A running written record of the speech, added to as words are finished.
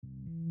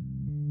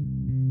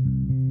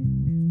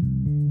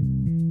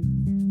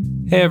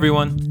Hey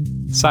everyone,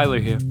 Siler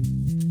here.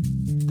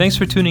 Thanks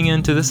for tuning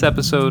in to this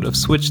episode of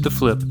Switch to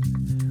Flip.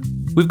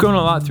 We've grown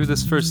a lot through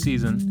this first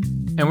season,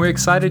 and we're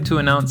excited to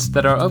announce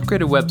that our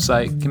upgraded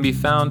website can be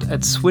found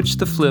at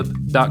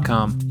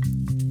switchtoflip.com.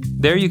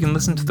 There you can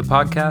listen to the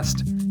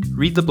podcast,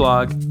 read the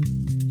blog,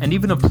 and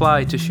even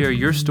apply to share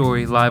your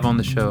story live on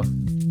the show.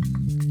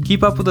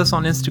 Keep up with us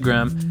on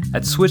Instagram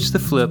at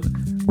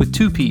switchtoflip with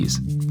 2 P's,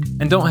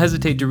 and don't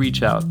hesitate to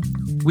reach out.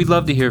 We'd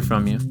love to hear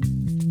from you.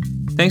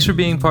 Thanks for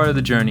being part of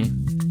the journey.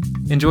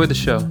 Enjoy the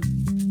show.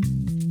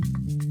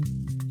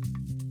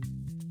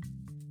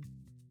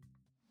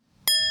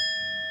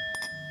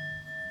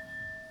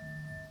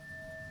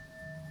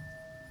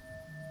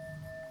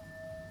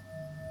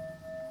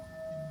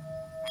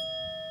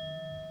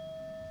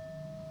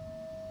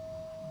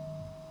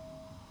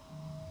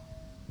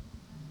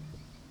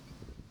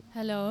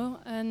 Hello,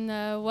 and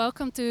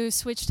welcome to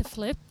Switch to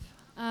Flip.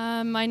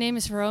 My name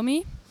is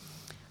Romy.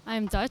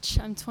 I'm Dutch,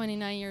 I'm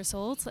 29 years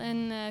old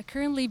and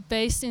currently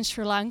based in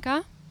Sri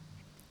Lanka.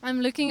 I'm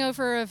looking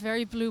over a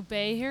very blue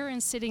bay here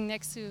and sitting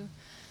next to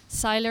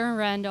Siler and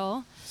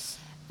Randall.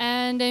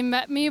 And they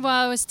met me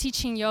while I was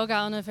teaching yoga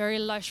on a very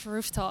lush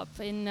rooftop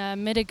in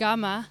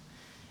Midagama.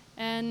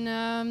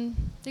 And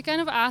they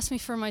kind of asked me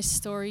for my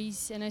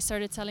stories, and I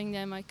started telling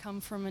them I come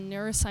from a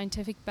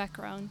neuroscientific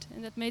background,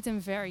 and that made them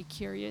very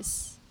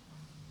curious.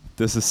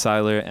 This is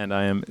Siler, and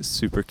I am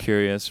super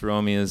curious.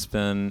 Romy has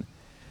been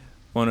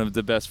one of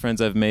the best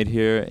friends I've made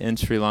here in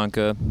Sri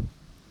Lanka.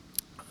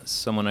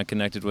 Someone I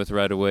connected with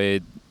right away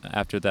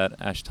after that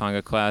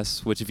Ashtanga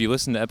class, which if you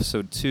listen to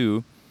episode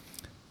 2,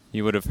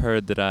 you would have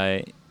heard that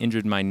I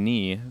injured my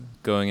knee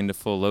going into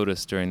full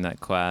lotus during that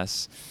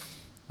class.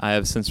 I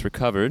have since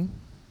recovered,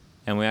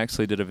 and we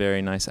actually did a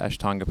very nice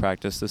Ashtanga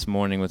practice this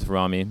morning with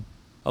Romy,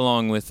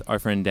 along with our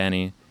friend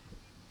Danny,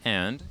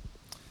 and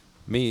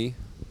me,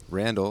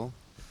 Randall,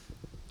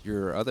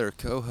 your other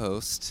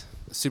co-host.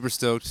 Super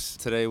stoked.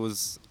 Today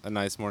was a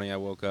nice morning. I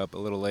woke up a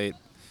little late,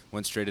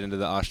 went straight into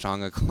the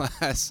Ashtanga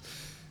class,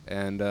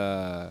 and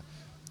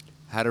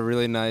had a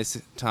really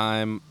nice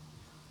time.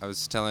 I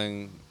was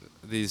telling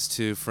these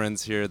 2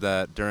 friends here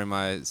that during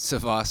my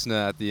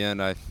Savasana at the end,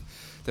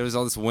 there was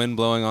all this wind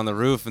blowing on the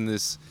roof and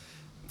this,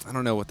 I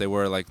don't know what they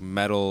were, like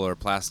metal or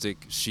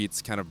plastic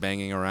sheets kind of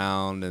banging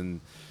around,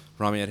 and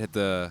Rami had hit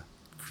the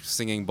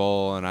singing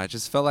bowl, and I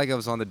just felt like I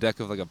was on the deck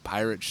of like a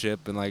pirate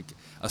ship and like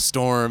a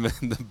storm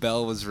and the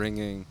bell was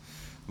ringing.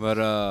 But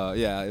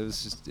yeah, it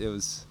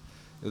was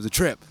a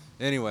trip.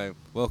 Anyway,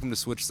 welcome to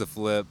Switch the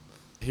Flip.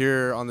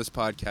 Here on this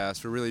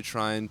podcast, we're really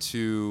trying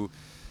to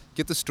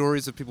get the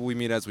stories of people we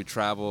meet as we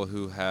travel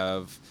who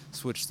have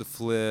switched the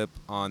flip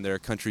on their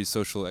country's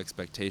social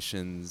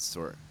expectations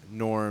or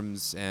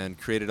norms and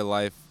created a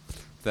life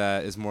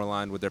that is more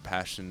aligned with their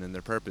passion and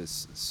their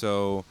purpose.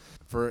 So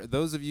for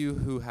those of you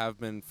who have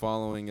been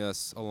following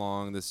us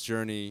along this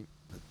journey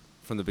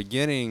from the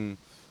beginning,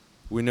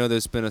 we know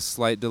there's been a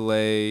slight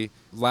delay.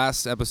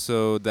 Last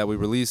episode that we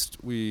released,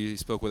 we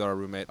spoke with our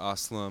roommate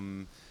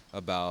Aslam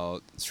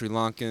about Sri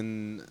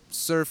Lankan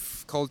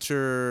surf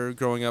culture,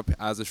 growing up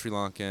as a Sri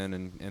Lankan,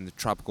 and the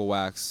tropical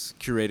wax,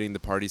 curating the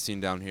party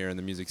scene down here and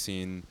the music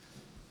scene.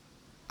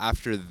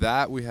 After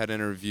that, we had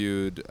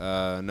interviewed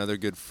another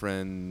good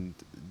friend,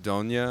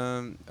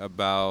 Donya,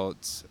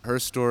 about her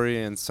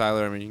story, and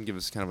Siler, I mean, you can give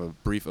us kind of a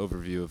brief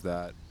overview of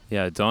that.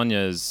 yeah,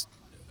 Donya is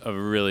a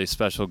really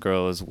special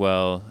girl as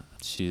well.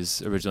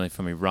 She's originally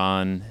from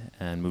Iran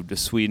and moved to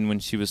Sweden when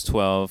she was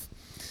 12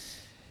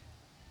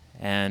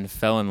 and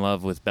fell in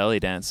love with belly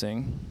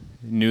dancing.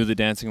 Knew the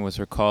dancing was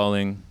her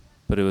calling,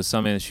 but it was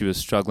something that she was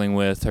struggling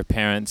with. Her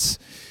parents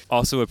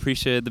also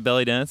appreciated the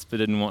belly dance, but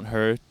didn't want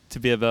her to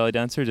be a belly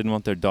dancer, didn't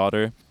want their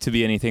daughter to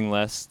be anything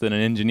less than an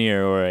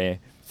engineer or a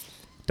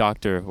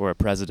doctor or a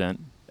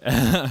president.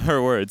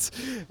 Her words.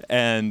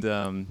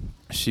 And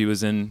she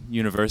was in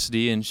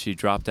university and she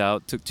dropped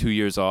out, took 2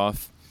 years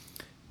off,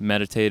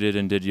 meditated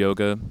and did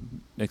yoga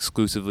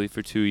exclusively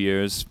for 2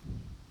 years.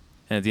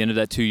 And at the end of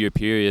that 2-year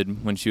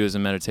period, when she was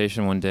in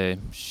meditation one day,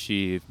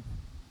 she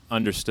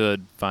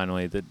understood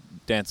finally that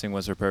dancing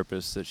was her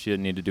purpose, that she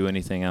didn't need to do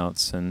anything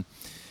else. And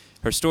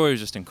her story was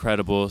just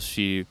incredible.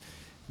 She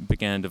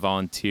began to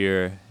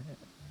volunteer,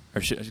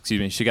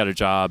 she got a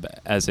job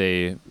as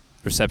a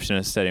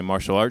receptionist at a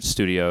martial arts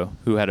studio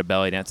who had a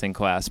belly dancing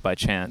class by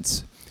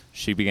chance.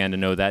 She began to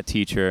know that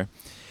teacher,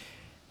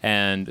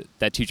 and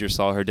that teacher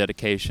saw her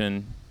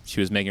dedication.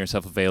 She was making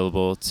herself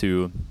available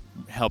to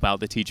help out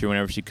the teacher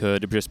whenever she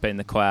could, to participate in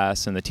the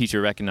class, and the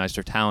teacher recognized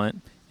her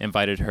talent,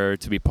 invited her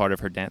to be part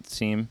of her dance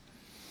team.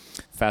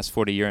 Fast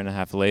forward a year and a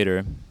half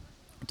later,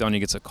 Donya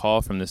gets a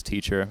call from this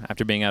teacher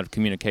after being out of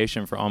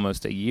communication for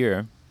almost a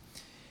year.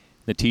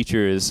 The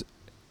teacher is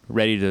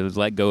ready to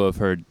let go of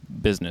her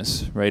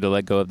business, ready to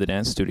let go of the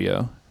dance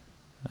studio,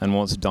 and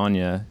wants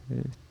Donya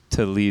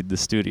to lead the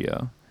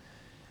studio,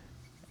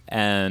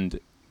 and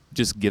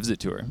just gives it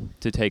to her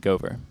to take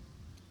over.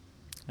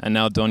 And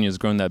now Donya's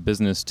grown that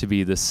business to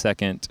be the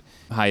 2nd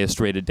highest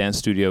rated dance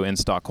studio in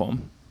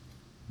Stockholm.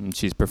 And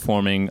she's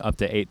performing up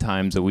to 8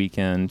 times a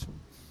weekend,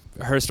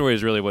 her story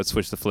is really what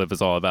Switch the Flip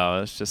is all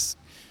about. It's just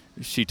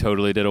she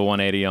totally did a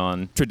 180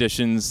 on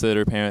traditions that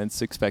her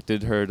parents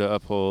expected her to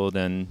uphold,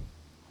 and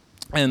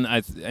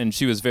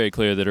she was very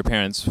clear that her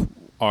parents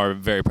are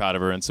very proud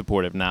of her and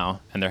supportive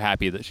now, and they're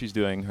happy that she's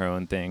doing her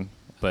own thing.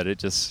 But it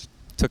just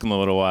took them a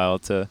little while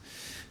to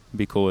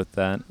be cool with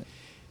that.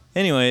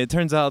 Anyway, it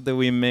turns out that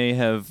we may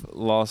have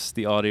lost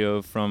the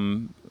audio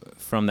from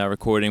that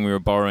recording. We were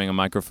borrowing a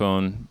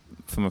microphone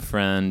from a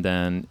friend,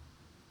 and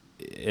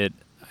it,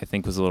 I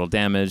think, was a little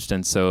damaged,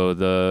 and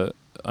so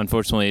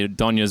unfortunately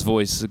Donya's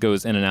voice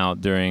goes in and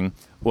out during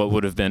what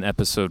would have been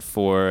episode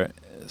 4.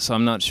 So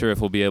I'm not sure if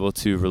we'll be able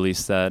to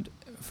release that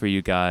for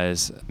you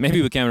guys.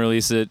 Maybe we can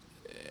release it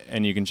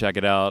and you can check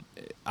it out.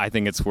 I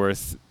think it's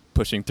worth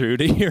pushing through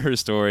to hear her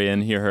story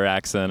and hear her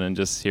accent and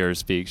just hear her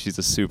speak. She's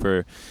a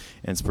super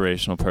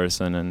inspirational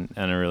person and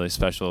a really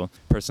special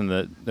person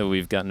that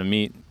we've gotten to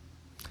meet.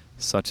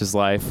 Such is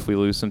life. We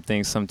lose some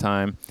things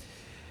sometime.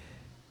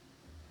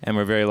 And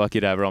we're very lucky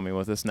to have Romy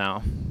with us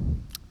now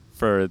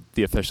for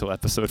the official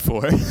episode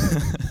 4.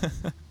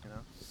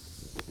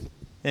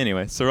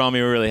 Anyway, so Romy,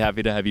 we're really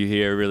happy to have you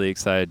here. Really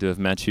excited to have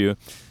met you.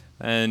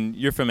 And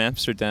you're from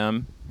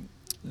Amsterdam.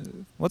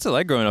 What's it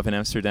like growing up in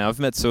Amsterdam? I've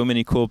met so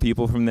many cool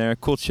people from there,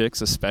 cool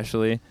chicks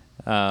especially.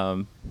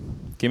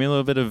 Give me a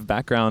little bit of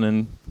background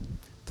into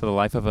the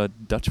life of a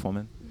Dutch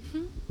woman.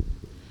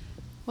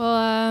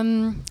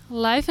 Well,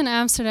 life in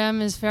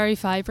Amsterdam is very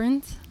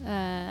vibrant.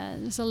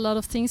 There's a lot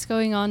of things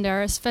going on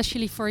there,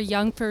 especially for a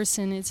young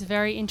person. It's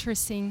very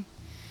interesting.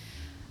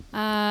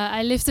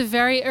 I lived a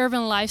very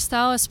urban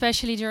lifestyle,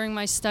 especially during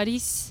my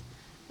studies.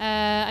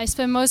 I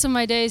spent most of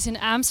my days in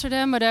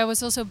Amsterdam, but I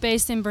was also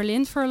based in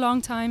Berlin for a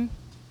long time.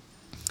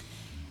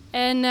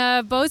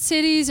 And both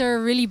cities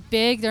are really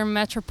big, they're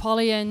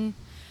metropolitan.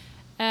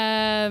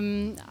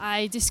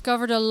 I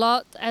discovered a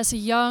lot as a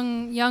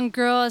young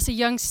girl, as a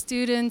young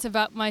student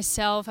about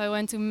myself. I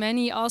went to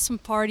many awesome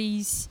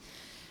parties.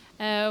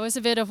 I was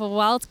a bit of a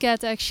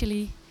wildcat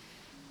actually.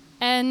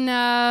 And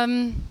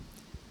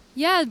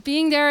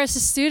being there as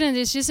a student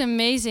is just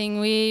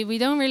amazing. We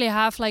don't really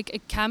have like a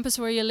campus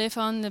where you live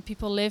on. The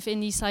people live in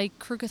these like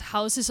crooked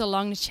houses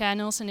along the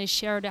channels and they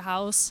share the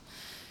house.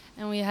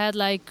 And we had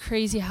like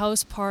crazy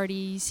house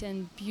parties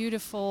and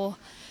beautiful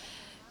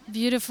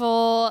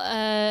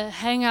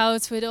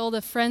hangouts with all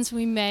the friends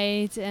we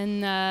made,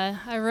 and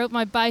I rode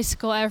my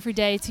bicycle every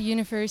day to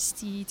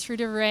university through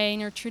the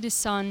rain or through the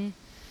sun.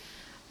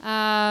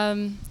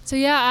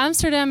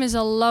 Amsterdam is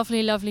a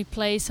lovely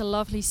place, a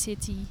lovely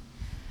city,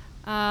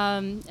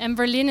 and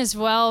Berlin as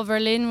well.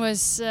 Berlin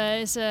is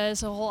a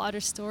whole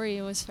other story.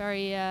 It was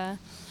very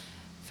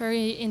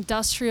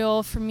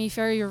industrial for me,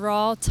 very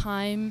raw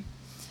time.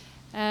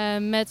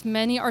 Met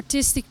many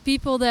artistic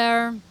people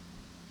there.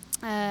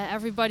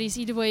 Everybody's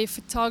either way a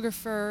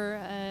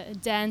photographer, a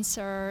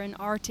dancer, an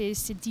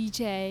artist, a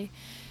DJ,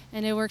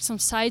 and they worked some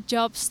side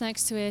jobs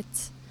next to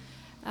it.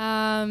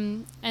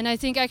 And I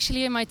think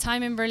actually my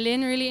time in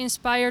Berlin really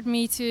inspired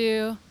me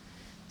to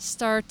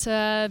start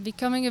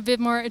becoming a bit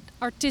more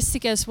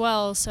artistic as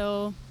well.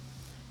 So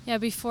yeah,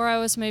 before I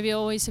was maybe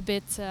always a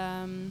bit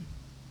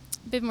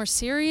more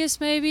serious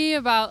maybe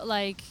about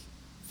like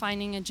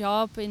finding a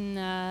job in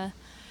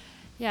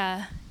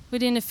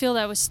within the field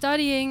I was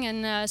studying,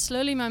 and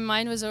slowly my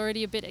mind was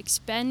already a bit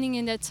expanding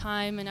in that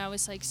time, and I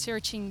was like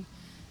searching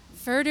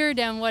further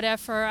than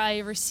whatever I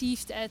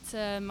received at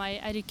my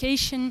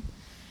education.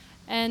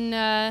 And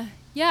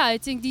I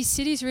think these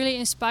cities really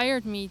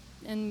inspired me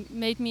and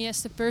made me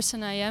as the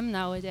person I am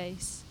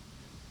nowadays.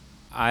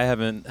 I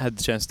haven't had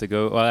the chance to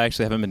go. Well, I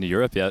actually haven't been to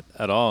Europe yet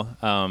at all,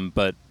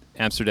 but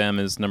Amsterdam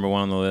is number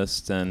 1 on the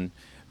list, and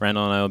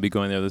Randall and I will be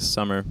going there this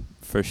summer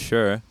for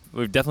sure.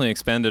 We've definitely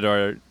expanded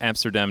our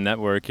Amsterdam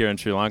network here in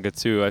Sri Lanka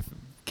too. I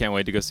can't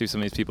wait to go see some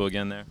of these people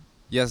again there.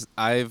 Yes,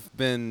 I've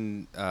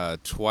been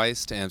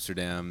twice to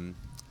Amsterdam,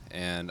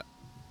 and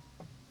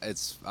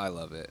I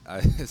love it.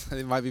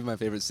 It might be my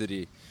favorite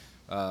city.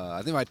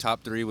 I think my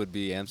top 3 would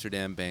be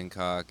Amsterdam,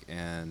 Bangkok,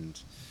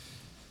 and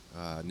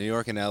New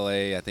York and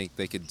LA. I think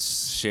they could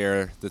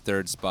share the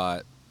 3rd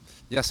spot.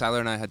 Yeah,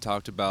 Skylar and I had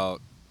talked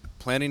about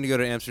planning to go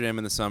to Amsterdam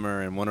in the summer,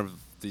 and one of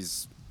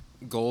these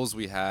goals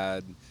we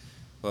had,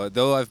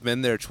 though I've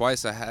been there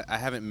twice, I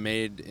haven't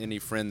made any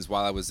friends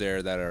while I was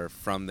there that are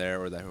from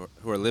there or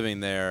who are living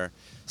there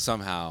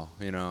somehow,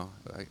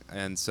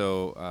 And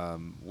so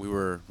we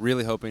were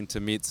really hoping to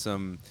meet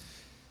some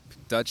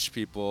Dutch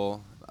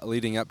people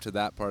leading up to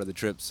that part of the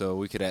trip, so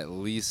we could at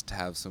least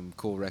have some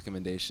cool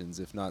recommendations,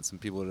 if not some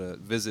people to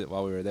visit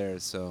while we were there.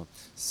 So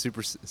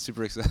super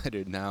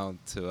excited now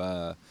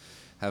to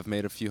have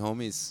made a few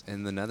homies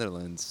in the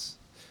Netherlands.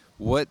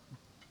 What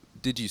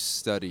did you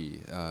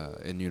study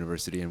in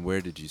university, and where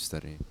did you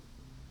study?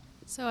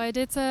 So I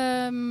did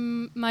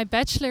my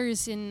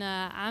bachelor's in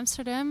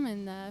Amsterdam,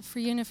 in the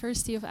Free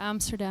University of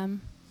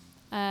Amsterdam.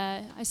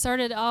 I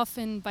started off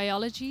in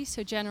biology,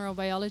 so general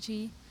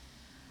biology.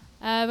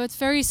 But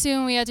very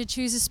soon we had to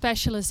choose a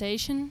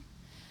specialization.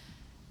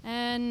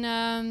 And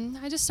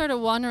I just started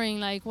wondering,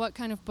 like, what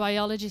kind of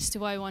biologist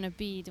do I want to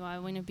be? Do I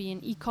want to be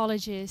an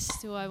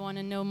ecologist? Do I want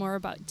to know more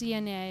about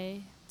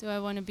DNA? Do I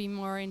want to be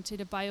more into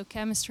the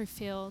biochemistry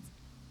field?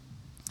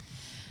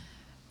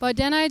 But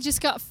then I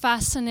just got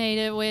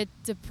fascinated with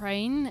the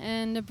brain,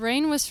 and the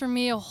brain was for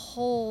me a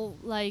whole,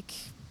 like,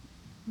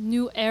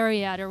 new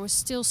area. There was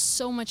still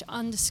so much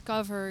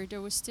undiscovered.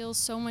 There was still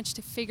so much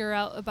to figure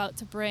out about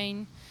the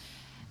brain.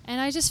 And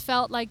I just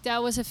felt like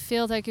that was a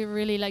field I could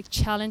really like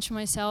challenge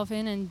myself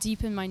in and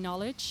deepen my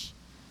knowledge.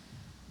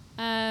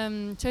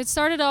 So it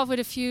started off with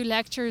a few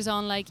lectures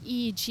on like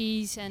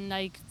EEGs and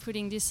like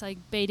putting this like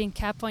Baden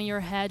cap on your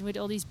head with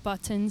all these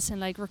buttons and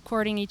like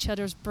recording each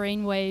other's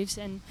brain waves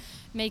and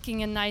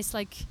making a nice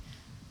like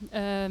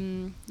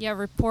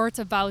report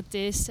about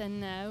this.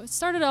 And it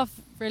started off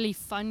really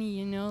funny,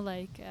 you know,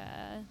 like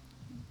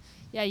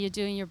you're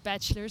doing your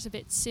bachelor's, a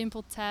bit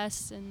simple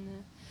tests,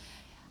 and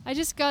I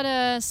just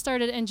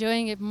started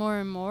enjoying it more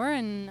and more,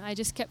 and I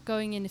just kept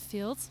going in the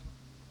field.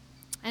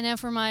 And then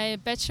for my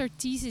bachelor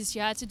thesis,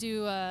 you had to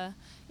do an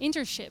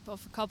internship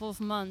of a couple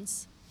of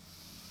months.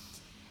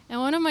 And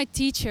one of my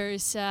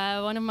teachers,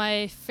 one of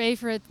my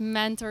favorite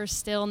mentors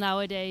still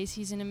nowadays,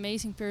 he's an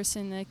amazing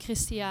person,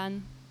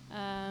 Christian.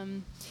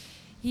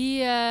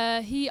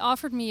 He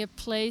offered me a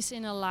place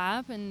in a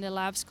lab, and the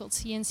lab's called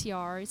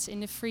CNCR. It's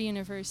in the Free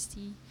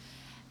University.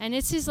 And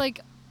it's this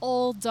like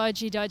old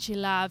dodgy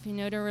lab, you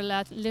know. There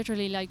were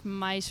literally like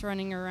mice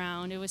running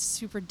around. It was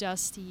super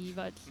dusty,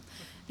 but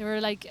there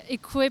were like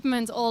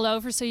equipment all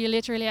over, so you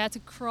literally had to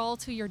crawl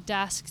to your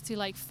desk to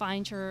like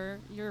find your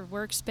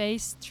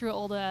workspace through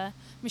all the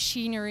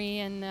machinery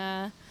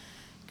and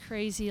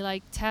crazy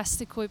like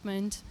test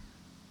equipment.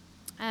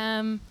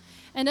 And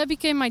that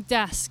became my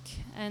desk,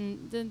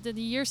 and the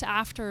years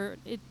after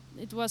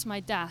it was my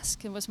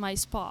desk, it was my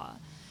spa.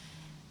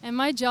 And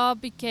my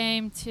job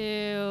became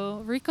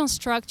to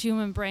reconstruct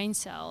human brain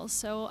cells.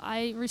 So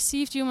I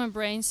received human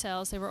brain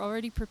cells, they were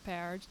already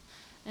prepared,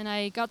 and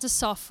I got the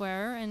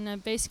software,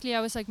 and basically I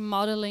was like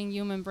modeling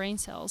human brain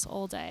cells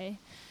all day.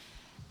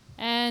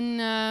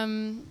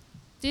 And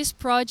this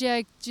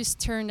project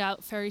just turned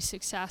out very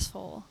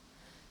successful.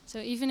 So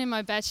even in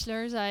my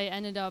bachelor's, I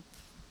ended up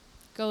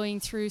going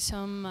through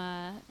some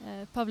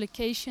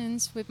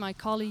publications with my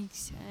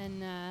colleagues,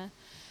 and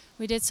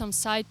we did some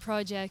side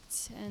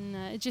projects, and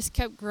it just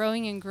kept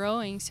growing and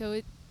growing.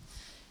 So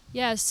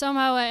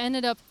somehow I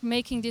ended up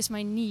making this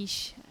my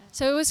niche.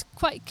 So it was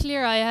quite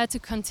clear I had to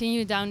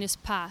continue down this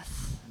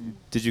path.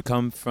 Did you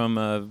come from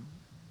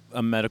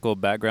a medical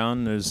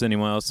background? Is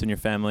anyone else in your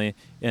family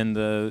in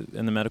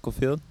the medical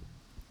field?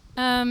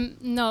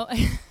 No,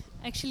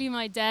 actually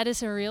my dad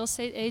is a real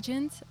estate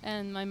agent,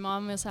 and my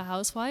mom is a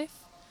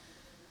housewife.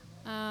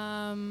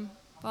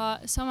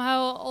 But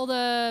somehow all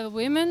the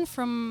women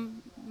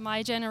from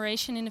my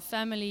generation in the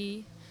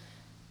family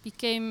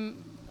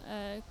became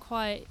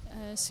quite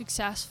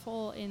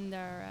successful in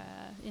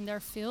their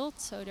field,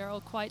 so they're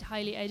all quite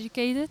highly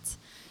educated.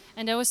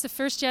 And that was the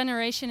first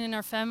generation in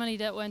our family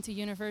that went to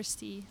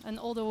university, and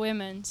all the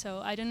women.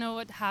 So I don't know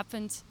what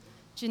happened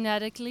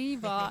genetically,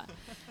 but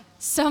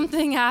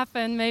something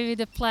happened. Maybe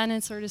the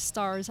planets or the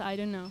stars. I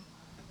don't know.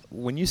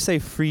 When you say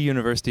Free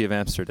University of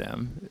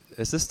Amsterdam,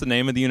 is this the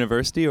name of the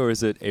university, or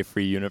is it a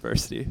free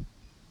university?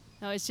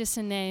 No, it's just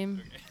a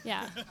name.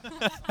 Yeah.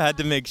 I had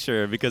to make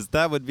sure, because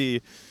that would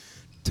be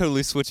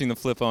totally switching the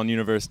flip on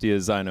university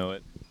as I know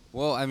it.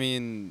 Well, I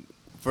mean,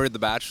 for the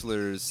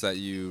bachelor's that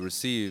you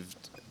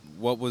received,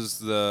 what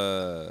was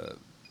not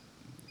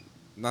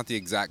the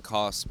exact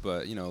cost,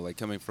 but, you know, like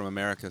coming from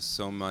America,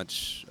 so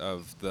much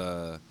of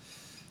the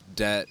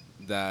debt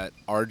that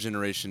our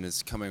generation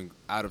is coming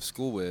out of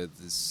school with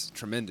is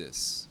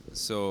tremendous.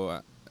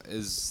 So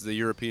is the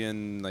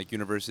European like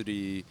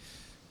university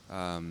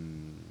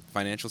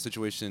financial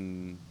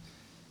situation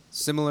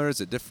similar?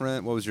 Is it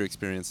different? What was your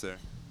experience there?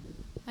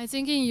 I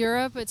think in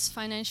Europe it's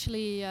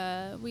financially,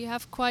 we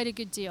have quite a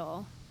good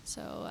deal.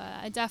 So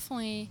I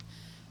definitely,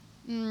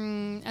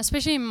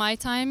 especially in my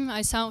time,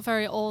 I sound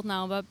very old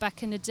now, but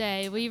back in the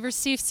day we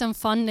received some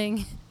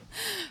funding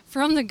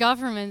from the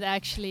government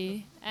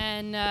actually.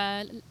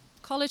 And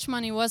college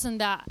money wasn't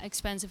that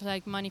expensive,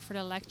 like money for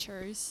the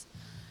lectures.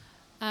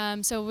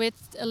 So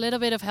with a little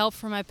bit of help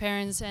from my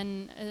parents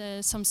and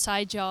some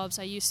side jobs,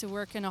 I used to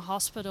work in a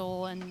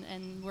hospital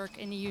and work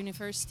in a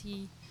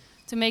university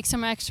to make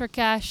some extra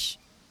cash.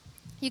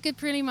 You could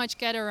pretty much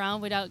get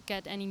around without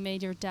get any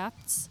major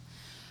debts.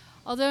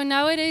 Although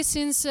nowadays,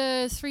 since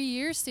 3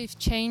 years, they've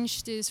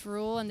changed this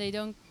rule and they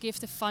don't give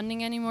the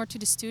funding anymore to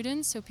the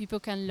students, so people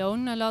can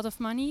loan a lot of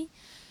money,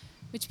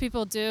 which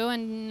people do,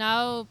 and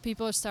now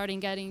people are starting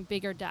getting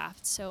bigger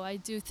debts. So I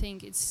do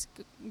think it's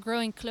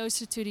growing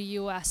closer to the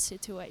US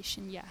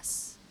situation,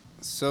 yes.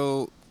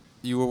 So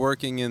you were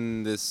working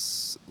in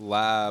this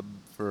lab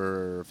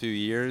for a few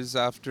years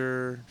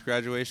after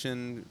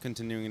graduation,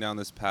 continuing down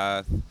this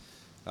path.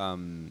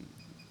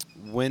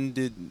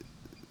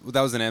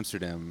 That was in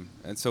Amsterdam,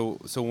 and so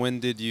when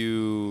did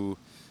you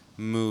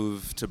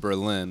move to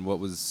Berlin? What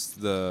was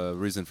the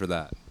reason for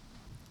that?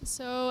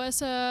 So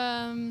as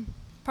a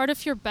part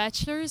of your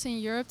bachelor's in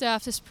Europe, they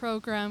have this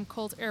program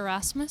called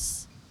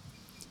Erasmus.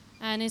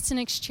 And it's an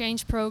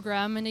exchange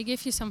program, and they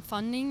give you some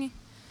funding.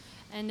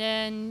 And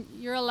then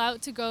you're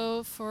allowed to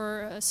go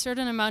for a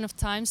certain amount of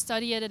time,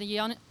 study at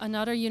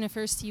another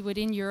university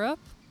within Europe.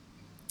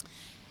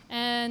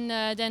 And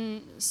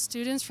then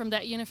students from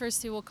that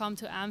university will come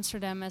to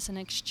Amsterdam as an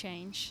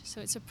exchange. So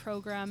it's a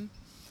program.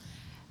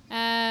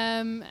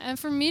 And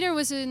for me, there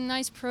was a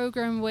nice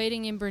program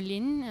waiting in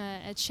Berlin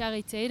at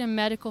Charité, the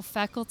medical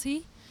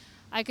faculty.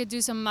 I could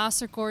do some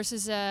master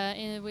courses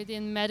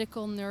within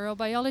medical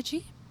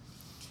neurobiology.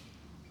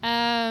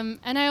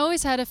 And I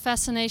always had a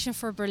fascination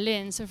for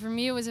Berlin. So for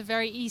me, it was a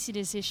very easy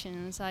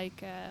decision. It's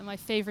like my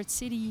favorite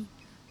city,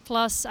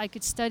 plus I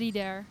could study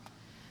there.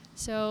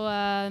 So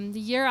the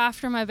year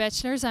after my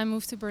bachelor's, I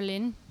moved to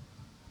Berlin.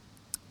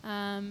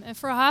 And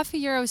for half a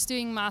year, I was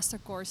doing master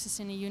courses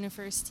in a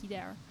university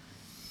there.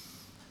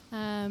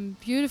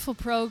 Beautiful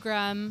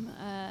program.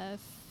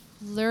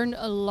 Learned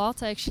a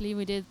lot, actually.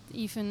 We did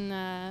even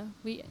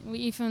we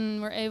even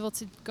were able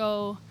to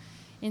go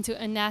into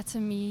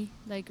anatomy,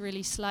 like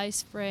really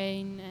slice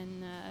brain,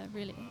 and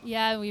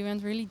we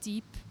went really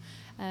deep.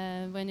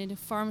 Went into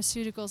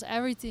pharmaceuticals,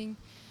 everything.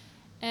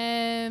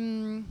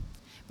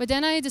 But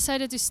then I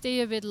decided to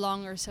stay a bit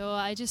longer, so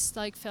I just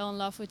fell in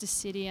love with the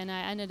city, and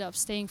I ended up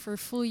staying for a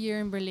full year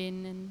in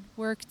Berlin and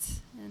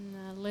worked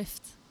and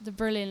lived the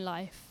Berlin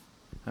life.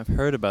 I've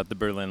heard about the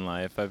Berlin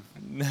life.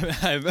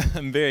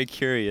 I'm very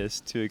curious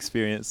to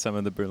experience some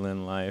of the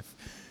Berlin life.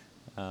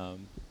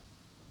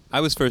 I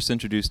was first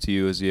introduced to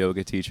you as a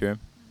yoga teacher.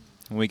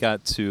 We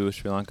got to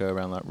Sri Lanka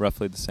around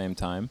roughly the same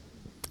time.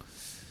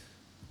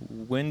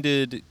 When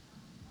did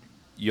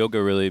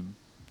yoga really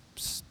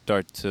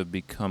start to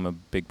become a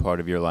big part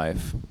of your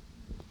life?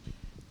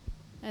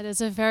 That is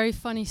a very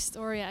funny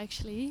story,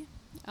 actually.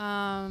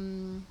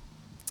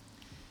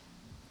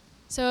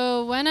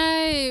 So when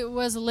I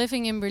was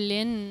living in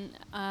Berlin,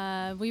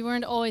 we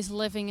weren't always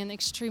living an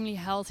extremely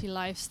healthy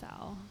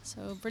lifestyle.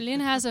 So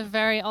Berlin has a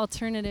very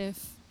alternative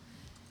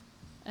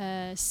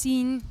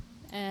scene,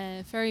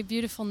 very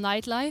beautiful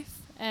nightlife,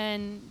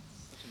 and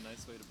such a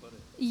nice way to put it.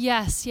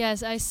 Yes,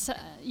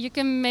 you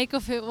can make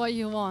of it what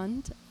you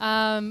want,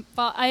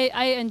 but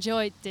I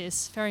enjoyed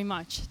this very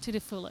much to the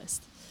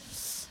fullest.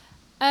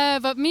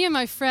 But me and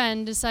my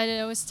friend decided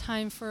it was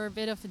time for a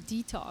bit of a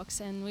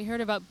detox, and we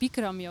heard about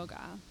Bikram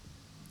yoga.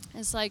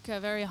 It's like a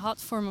very hot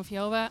form of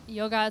yoga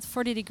at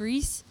 40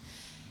 degrees,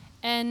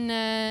 and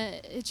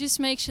it just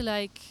makes you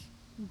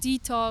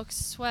detox,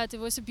 sweat. It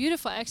was a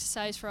beautiful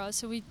exercise for us,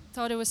 so we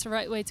thought it was the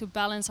right way to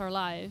balance our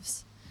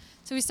lives.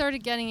 So we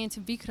started getting into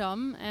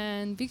Bikram,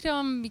 and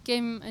Bikram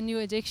became a new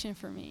addiction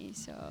for me.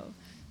 So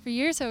for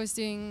years I was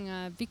doing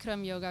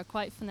Bikram yoga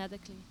quite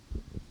fanatically.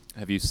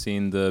 Have you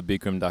seen the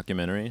Bikram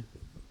documentary?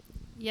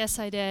 Yes,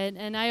 I did,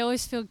 and I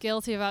always feel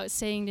guilty about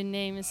saying the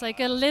name. It's like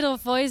a little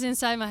voice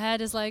inside my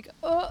head is like,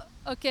 oh,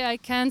 okay, I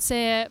can't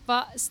say it,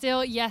 but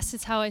still, yes,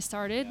 it's how I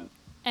started. Yeah.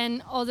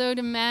 And although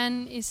the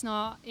man is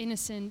not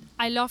innocent,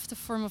 I love the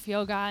form of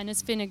yoga, and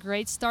it's been a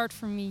great start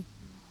for me.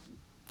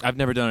 I've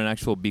never done an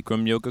actual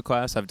Bikram yoga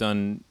class. I've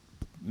done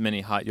many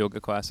hot yoga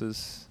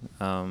classes,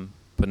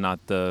 but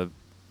not the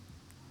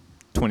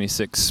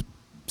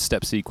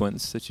 26-step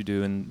sequence that you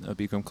do in a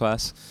Bikram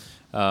class.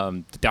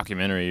 The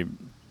documentary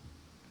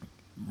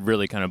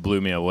really kind of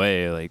blew me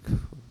away. Like,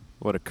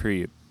 what a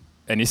creep.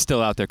 And he's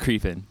still out there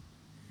creeping,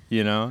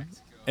 you know?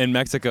 In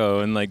Mexico,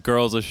 and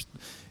girls are...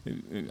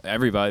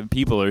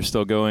 people are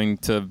still going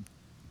to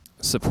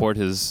support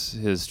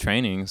his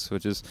trainings,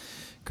 which is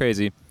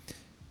crazy.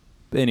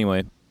 But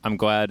anyway, I'm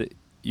glad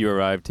you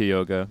arrived to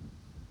yoga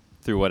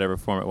through whatever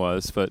form it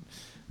was, but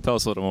tell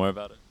us a little more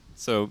about it.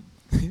 So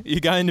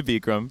you got into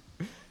Bikram,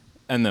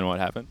 and then what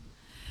happened?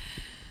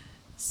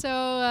 So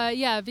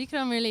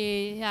Bikram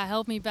really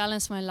helped me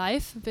balance my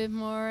life a bit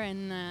more,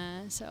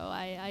 and so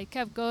I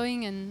kept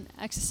going and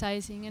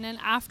exercising. And then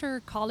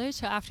after college,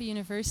 so after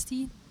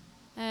university,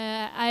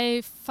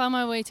 I found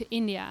my way to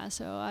India.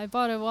 So I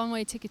bought a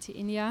one-way ticket to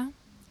India,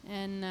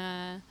 and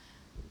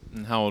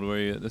how old were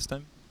you at this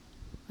time?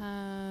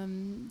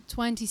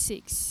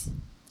 26.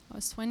 I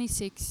was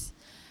 26,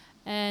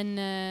 and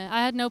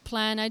I had no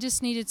plan. I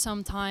just needed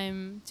some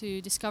time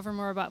to discover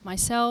more about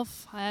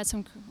myself. I had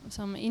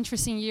some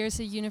interesting years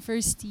at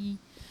university,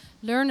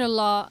 learned a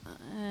lot,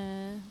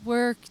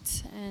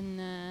 worked, and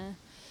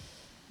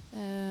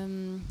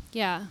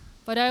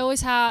But I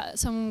always had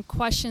some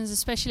questions,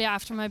 especially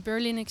after my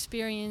Berlin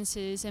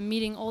experiences and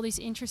meeting all these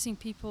interesting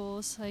people.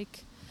 It's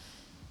like,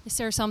 is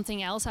there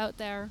something else out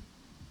there?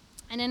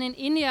 And then in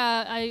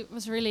India, I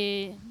was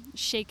really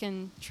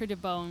shaken through the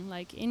bone.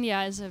 Like,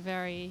 India is a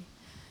very,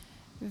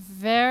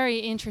 very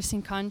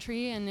interesting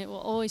country, and it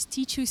will always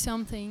teach you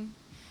something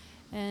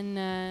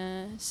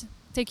and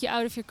take you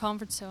out of your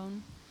comfort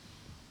zone.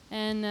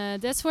 And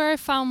that's where I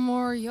found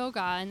more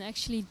yoga and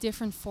actually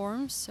different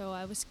forms. So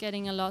I was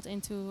getting a lot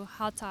into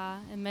hatha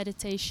and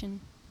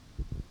meditation.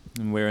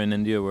 And where in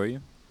India were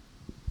you?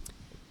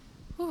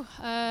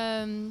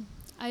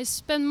 I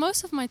spent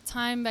most of my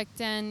time back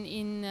then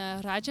in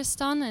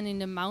Rajasthan and in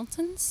the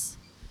mountains.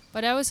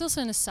 But I was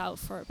also in the south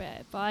for a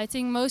bit. But I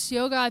think most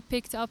yoga I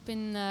picked up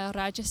in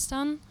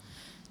Rajasthan,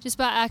 just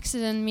by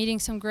accident, meeting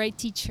some great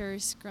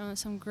teachers,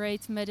 some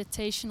great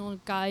meditational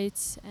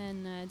guides,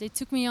 and they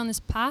took me on this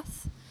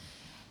path.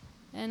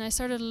 And I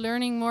started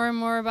learning more and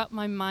more about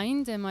my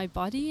mind and my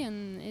body,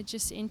 and it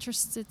just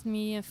interested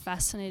me and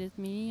fascinated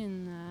me,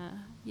 and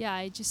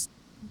I just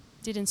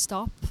didn't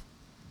stop.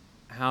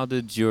 How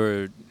did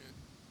your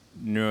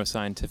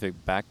neuroscientific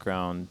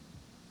background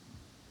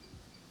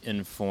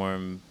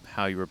inform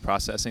how you were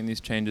processing these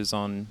changes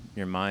on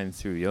your mind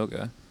through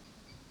yoga?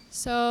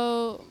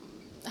 So,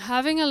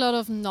 having a lot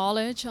of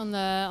knowledge on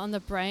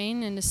the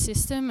brain and the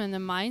system and the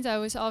mind, I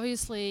was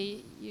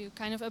obviously, you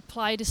kind of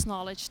apply this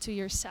knowledge to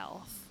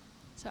yourself.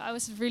 So I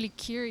was really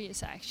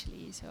curious,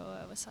 actually. So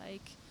I was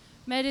like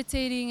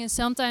meditating, and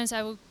sometimes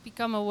I would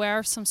become aware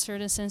of some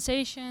certain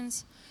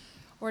sensations,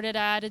 or that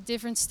I had a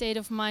different state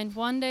of mind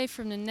one day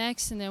from the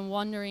next, and then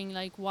wondering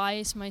like, why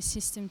is my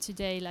system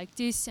today like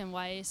this, and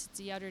why is it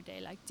the other day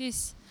like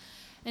this?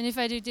 And if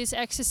I do this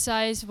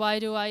exercise, why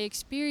do I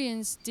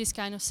experience this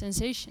kind of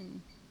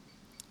sensation?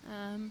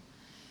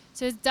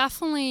 So it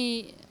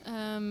definitely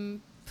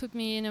put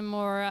me in a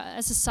more,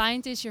 as a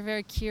scientist, you're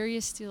very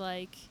curious to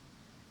like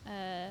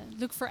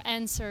look for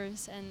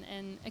answers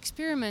and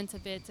experiment a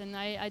bit. And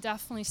I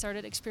definitely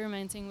started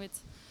experimenting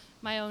with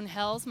my own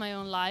health, my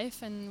own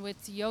life, and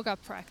with yoga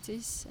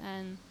practice.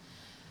 And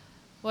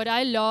what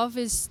I love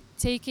is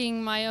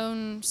taking my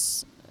own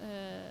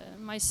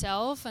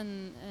myself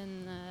and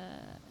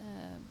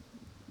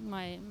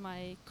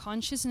my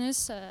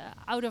consciousness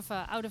out of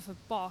a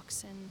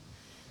box. And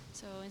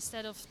so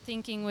instead of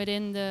thinking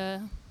within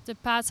the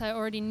paths I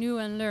already knew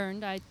and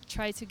learned, I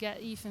try to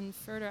get even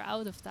further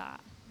out of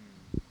that.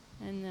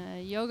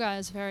 And yoga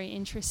is very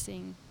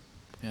interesting.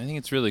 I think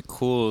it's really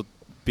cool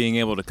being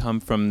able to come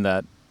from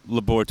that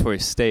laboratory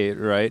state,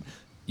 right?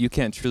 You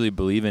can't truly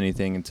believe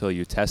anything until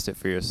you test it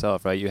for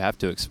yourself, right? You have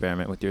to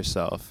experiment with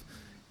yourself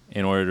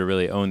in order to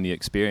really own the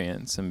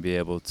experience and be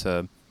able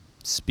to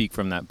speak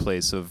from that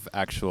place of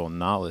actual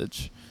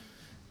knowledge.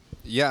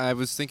 Yeah, I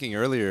was thinking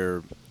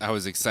earlier, I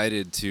was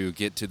excited to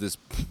get to this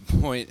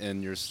point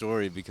in your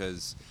story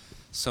because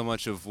so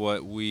much of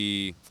what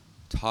we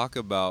talk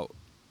about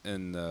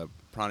in the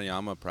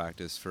pranayama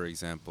practice, for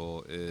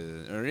example,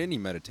 or any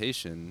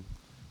meditation,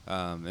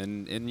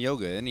 and in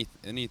yoga,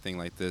 anything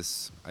like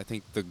this, I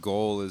think the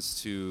goal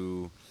is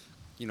to,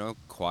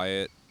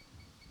 quiet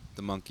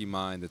the monkey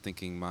mind, the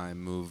thinking mind,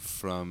 move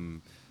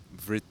from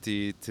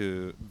vritti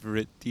to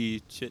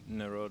Vritti Chit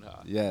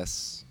Nirodha.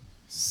 Yes.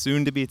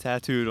 Soon to be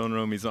tattooed on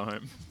Romi's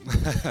arm.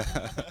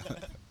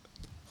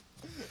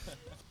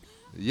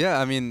 Yeah,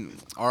 I mean,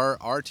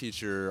 our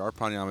teacher, our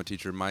pranayama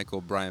teacher, Michael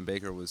Brian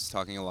Baker, was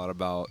talking a lot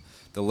about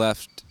the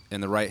left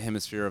and the right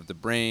hemisphere of the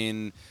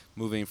brain,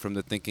 moving from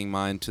the thinking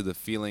mind to the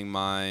feeling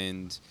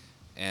mind,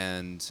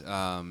 and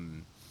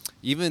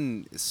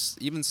even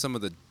some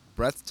of the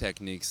breath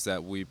techniques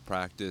that we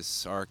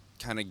practice are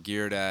kind of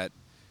geared at,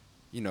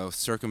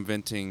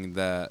 circumventing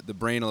the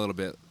brain a little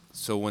bit.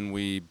 So when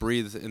we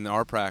breathe in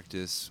our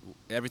practice,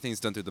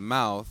 everything's done through the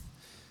mouth,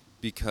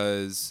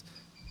 because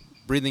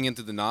breathing in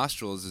through the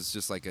nostrils is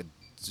just like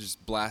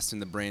just blasting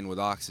the brain with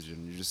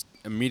oxygen. You're just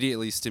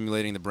immediately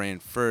stimulating the brain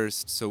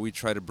first. So we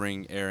try to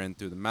bring air in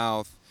through the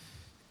mouth,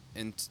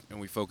 and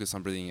we focus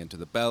on breathing into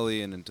the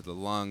belly and into the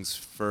lungs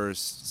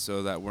first,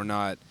 so that we're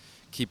not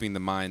keeping the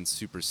mind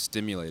super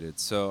stimulated.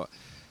 So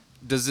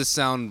does this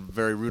sound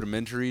very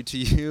rudimentary to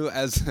you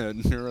as a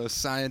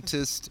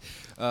neuroscientist?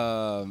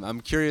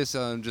 I'm curious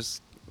on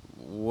just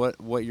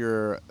what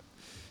your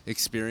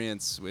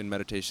experience in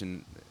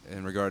meditation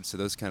in regards to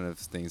those kind of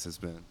things has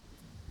been.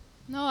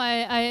 No,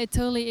 I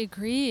totally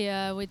agree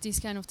with these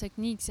kind of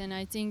techniques, and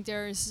I think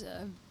there's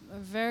a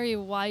very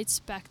wide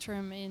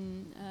spectrum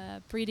in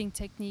breathing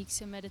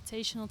techniques and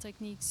meditational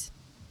techniques.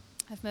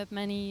 I've met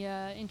many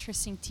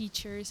interesting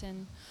teachers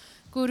and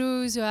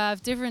gurus who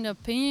have different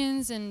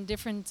opinions and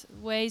different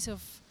ways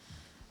of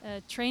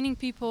training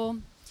people.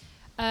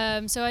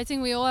 So I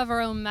think we all have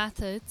our own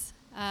method.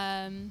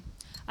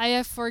 I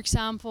have, for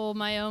example,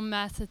 my own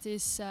method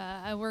is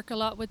I work a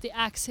lot with the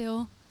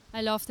exhale.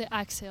 I love the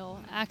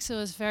exhale. Exhale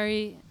is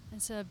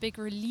it's a big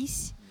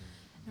release,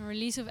 a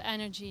release of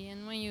energy.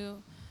 And when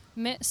you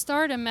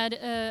start a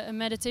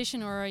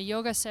meditation or a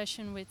yoga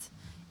session with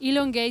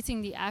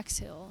elongating the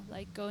exhale,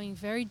 like going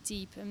very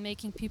deep and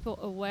making people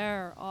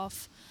aware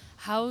of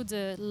how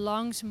the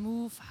lungs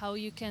move, how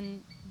you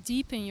can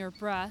deepen your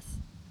breath,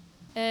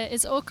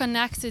 it's all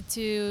connected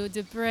to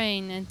the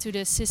brain and to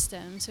the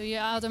system. So you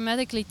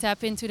automatically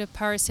tap into the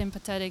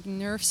parasympathetic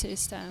nerve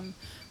system,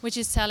 which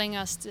is telling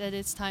us that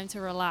it's time to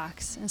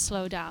relax and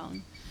slow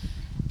down.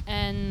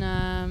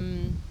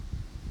 And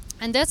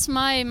that's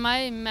my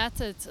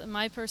method,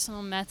 my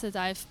personal method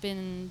I've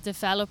been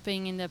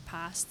developing in the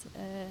past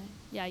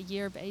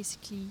year,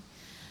 basically.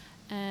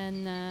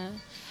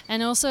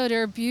 And also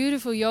there are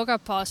beautiful yoga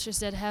postures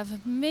that have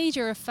a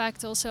major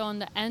effect also on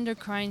the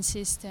endocrine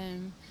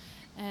system.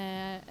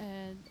 And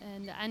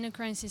the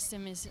endocrine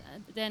system is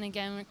then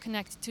again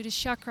connected to the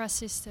chakra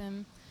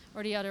system,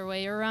 or the other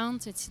way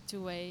around. It's a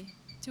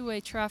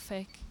two-way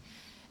traffic.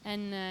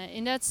 And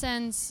in that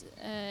sense,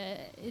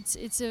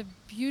 it's a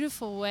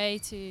beautiful way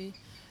to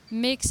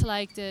mix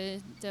like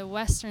the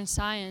Western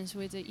science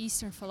with the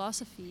Eastern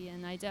philosophy.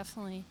 And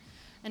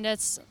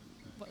that's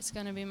what's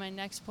going to be my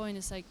next point.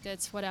 Is like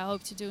that's what I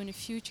hope to do in the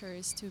future,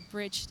 is to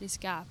bridge this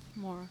gap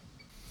more.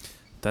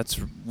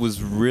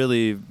 Was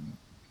really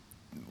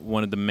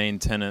one of the main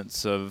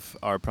tenets of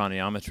our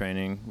pranayama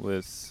training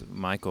with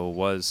Michael,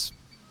 was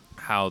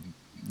how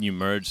you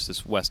merge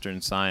this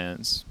Western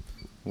science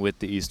with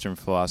the Eastern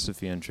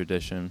philosophy and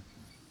tradition.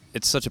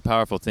 It's such a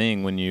powerful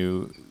thing when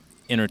you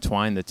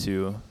intertwine the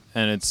two,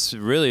 and it's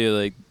really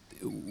like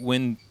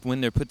when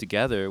they're put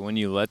together, when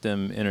you let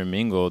them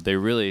intermingle, they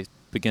really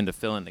begin to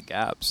fill in the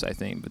gaps, I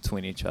think,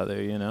 between each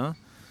other, you know?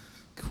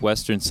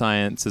 Western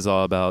science is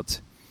all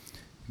about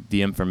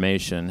the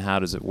information, how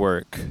does it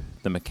work,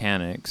 the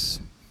mechanics.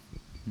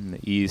 And the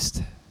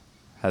East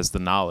has the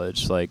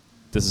knowledge, like,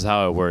 this is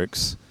how it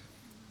works.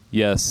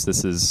 Yes,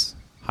 this is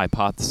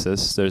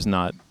hypothesis. There's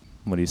not,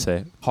 what do you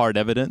say, hard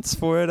evidence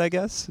for it, I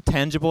guess.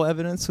 Tangible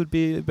evidence would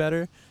be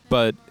better.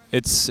 But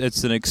it's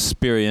an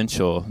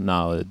experiential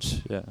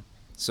knowledge, yeah.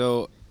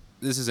 So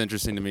this is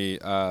interesting to me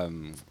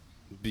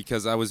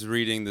because I was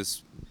reading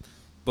this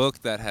book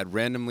that had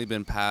randomly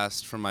been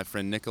passed from my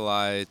friend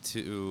Nikolai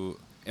to...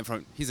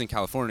 he's in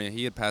California.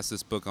 He had passed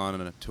this book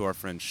on to our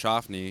friend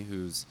Shafni,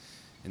 who's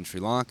in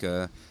Sri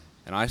Lanka,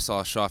 and I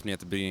saw Shafni at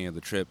the beginning of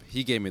the trip.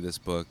 He gave me this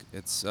book.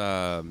 It's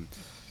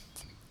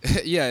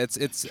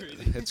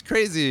it's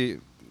crazy,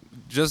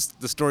 just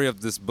the story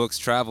of this book's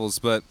travels,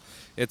 but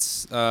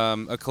it's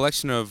a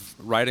collection of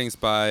writings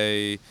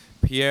by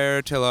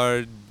Pierre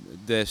Teilhard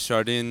de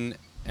Chardin,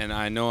 and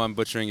I know I'm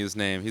butchering his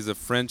name. He's a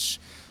French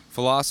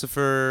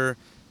philosopher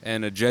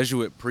and a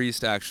Jesuit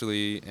priest,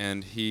 actually,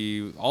 and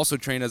he also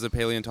trained as a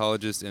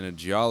paleontologist and a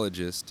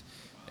geologist,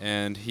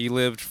 and he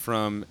lived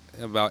from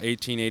about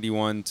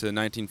 1881 to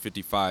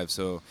 1955.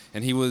 So,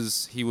 and he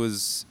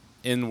was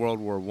in World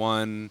War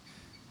I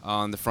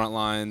on the front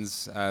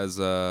lines as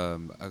a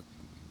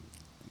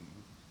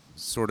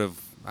sort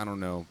of, I don't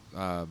know,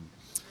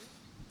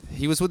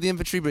 he was with the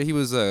infantry, but he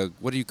was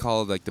what do you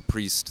call, like, the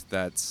priest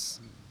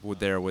that's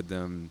there with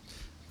them,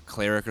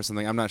 cleric or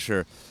something? I'm not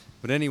sure,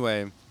 but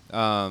anyway.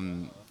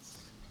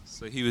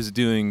 So he was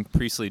doing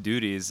priestly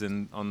duties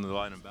on the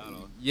line of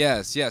battle.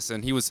 Yes,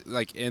 and he was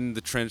like in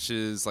the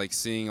trenches, like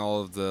seeing all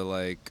of the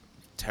like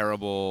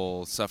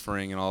terrible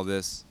suffering and all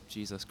this.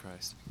 Jesus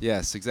Christ.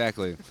 Yes,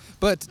 exactly.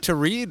 But to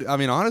read, I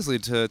mean, honestly,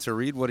 to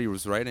read what he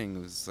was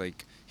writing was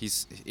like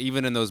he's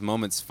even in those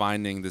moments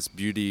finding this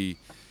beauty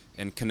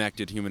and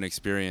connected human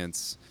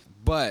experience.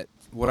 But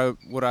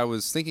what I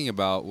was thinking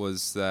about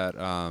was that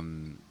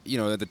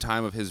at the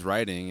time of his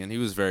writing, and he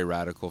was very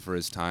radical for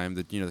his time,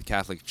 that the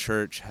Catholic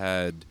Church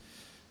had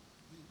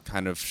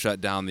kind of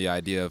shut down the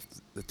idea of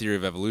the theory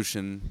of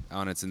evolution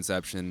on its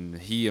inception.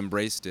 He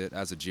embraced it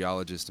as a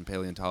geologist and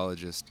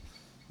paleontologist,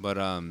 but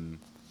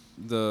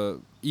the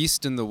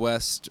East and the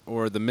West,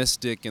 or the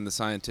mystic and the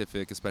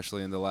scientific,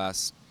 especially in the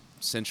last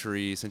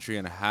century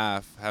and a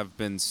half, have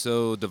been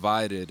so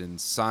divided,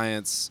 and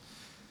science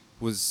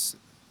was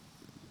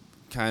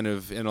kind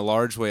of, in a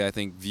large way, I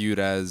think, viewed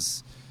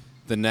as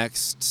the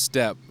next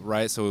step,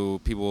 right? So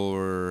people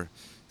were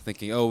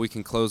thinking, oh, we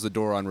can close the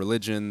door on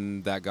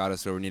religion, that got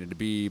us where we needed to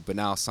be, but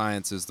now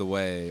science is the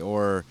way.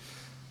 Or,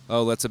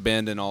 oh, let's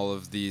abandon all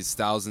of these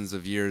thousands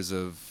of years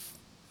of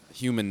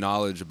human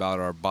knowledge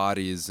about our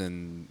bodies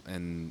and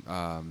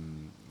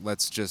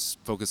let's just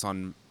focus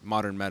on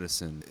modern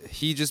medicine.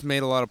 He just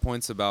made a lot of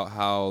points about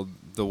how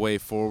the way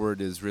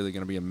forward is really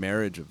going to be a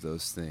marriage of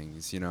those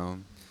things,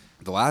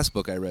 The last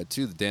book I read,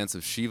 too, The Dance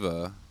of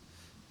Shiva,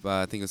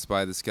 I think it's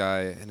by this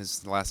guy, and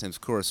his last name's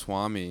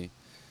Kuraswamy,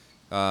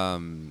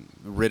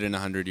 written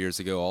 100 years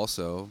ago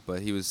also,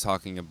 but he was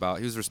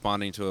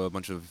responding to a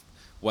bunch of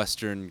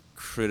Western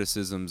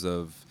criticisms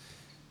of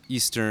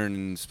Eastern,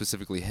 and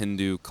specifically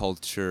Hindu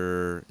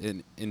culture,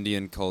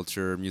 Indian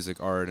culture, music,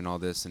 art, and all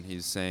this, and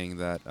he's saying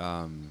that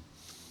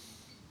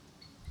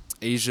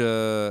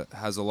Asia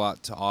has a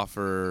lot to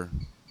offer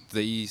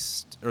the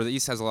East, or the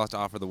East has a lot to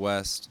offer the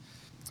West,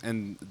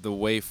 and the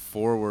way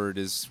forward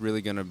is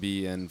really going to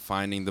be in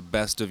finding the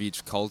best of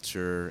each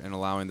culture and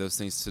allowing those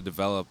things to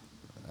develop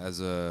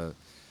as a,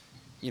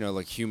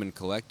 like human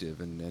collective,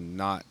 and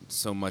not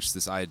so much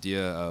this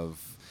idea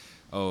of,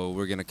 oh,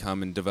 we're going to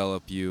come and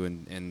develop you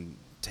and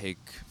take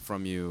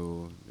from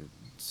you,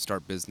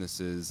 start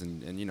businesses,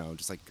 and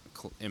just like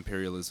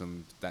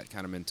imperialism, that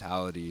kind of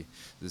mentality.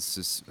 This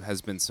just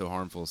has been so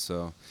harmful.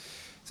 So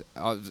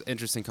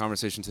interesting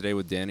conversation today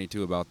with Danny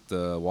too about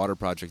the water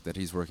project that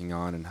he's working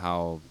on, and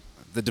how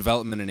the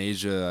development in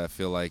Asia, I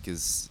feel like,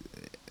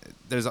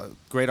 there's a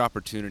great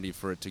opportunity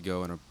for it to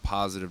go in a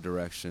positive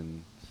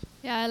direction.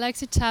 Yeah, I like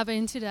to tap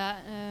into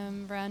that,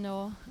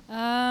 Randall.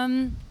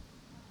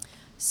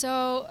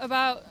 So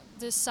about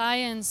the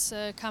science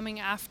coming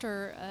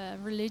after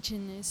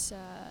religion is,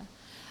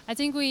 I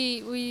think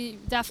we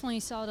definitely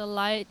saw the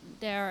light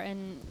there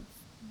and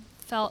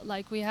felt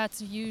like we had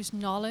to use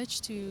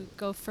knowledge to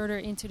go further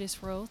into this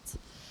world.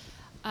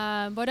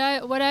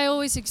 But what I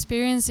always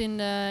experience in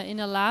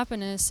the lab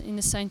and in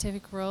the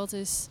scientific world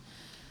is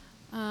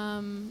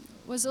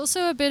was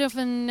also a bit of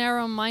a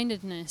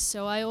narrow-mindedness.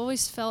 So I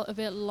always felt a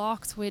bit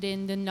locked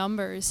within the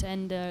numbers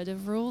and the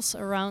rules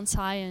around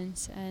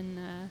science.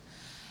 And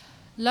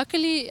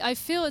luckily, I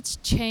feel it's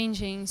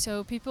changing.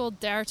 So people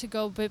dare to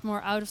go a bit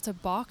more out of the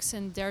box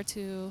and dare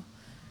to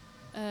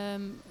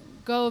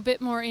go a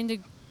bit more in the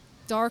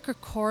darker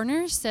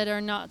corners that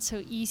are not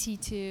so easy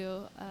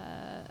to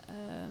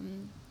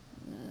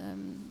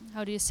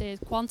how do you say it,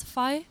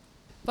 quantify.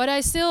 But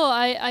I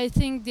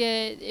think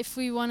that if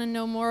we want to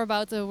know more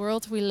about the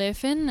world we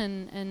live in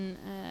and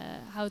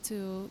how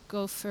to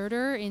go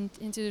further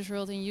into this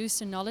world and use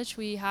the knowledge,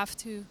 we have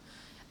to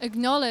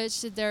acknowledge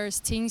that there's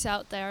things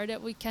out there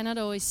that we cannot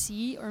always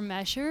see or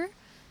measure,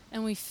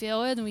 and we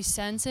feel it and we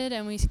sense it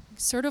and we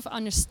sort of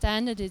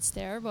understand that it's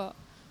there, but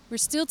we're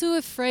still too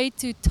afraid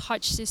to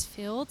touch this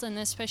field. And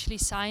especially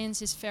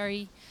science is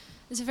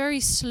it's a very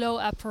slow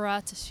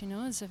apparatus, you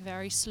know, it's a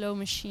very slow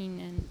machine.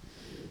 And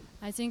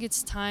I think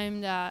it's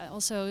time that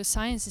also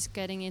science is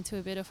getting into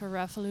a bit of a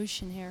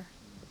revolution here.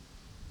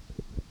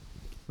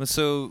 Well,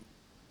 so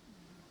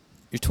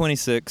you're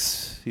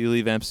 26, you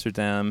leave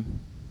Amsterdam,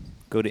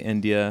 go to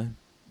India,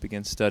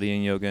 begin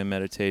studying yoga and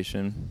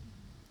meditation.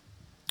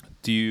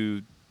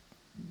 And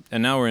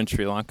now we're in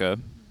Sri Lanka,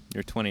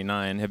 you're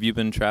 29. Have you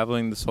been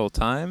traveling this whole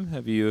time?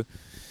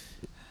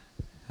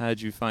 How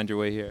did you find your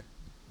way here?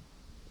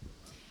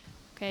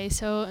 Okay,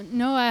 so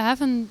no, I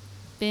haven't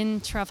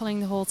been traveling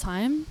the whole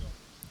time.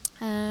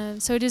 I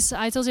told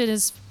you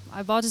this,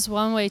 I bought this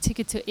one-way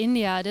ticket to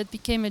India that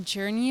became a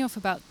journey of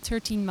about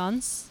 13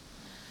 months.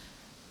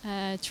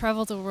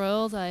 Traveled the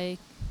world, I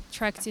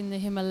trekked in the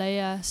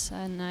Himalayas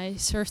and I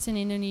surfed in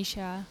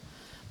Indonesia.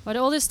 But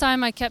all this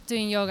time I kept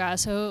doing yoga,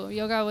 so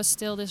yoga was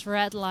still this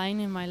red line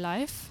in my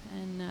life.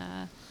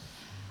 And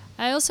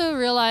I also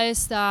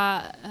realized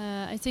that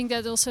I think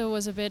that also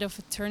was a bit of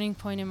a turning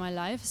point in my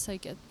life. It's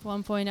like at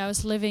one point I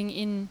was living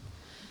in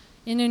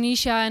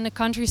Indonesia in the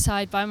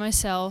countryside by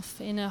myself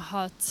in a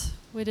hut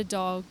with a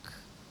dog,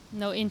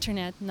 no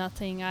internet,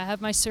 nothing. I had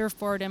my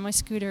surfboard and my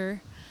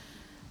scooter.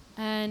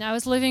 And I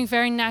was living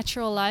very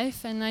natural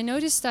life, and I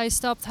noticed I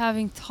stopped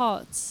having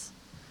thoughts.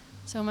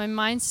 So my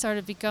mind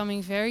started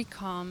becoming very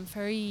calm,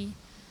 very,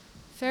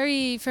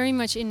 very, very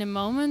much in the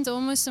moment,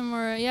 almost a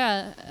more,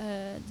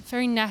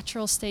 very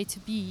natural state to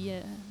be,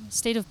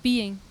 state of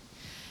being.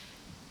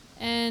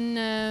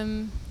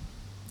 And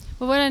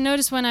but what I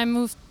noticed when I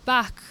moved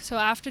back, so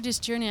after this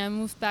journey I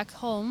moved back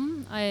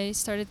home, I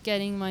started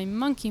getting my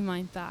monkey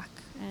mind back,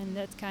 and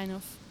that kind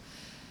of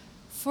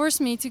forced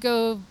me to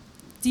go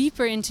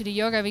deeper into the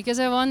yoga because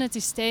I wanted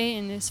to stay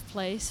in this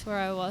place where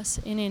I was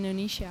in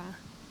Indonesia.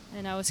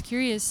 And I was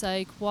curious,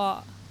 like,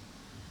 what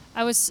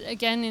I was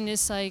again in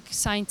this like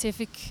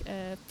scientific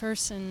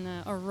person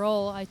or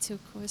role I took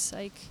was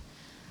like,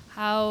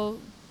 how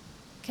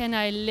can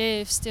I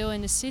live still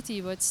in the city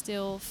but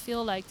still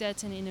feel like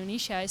that in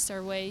Indonesia? Is there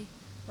a way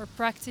or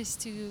practice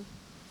to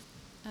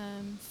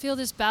feel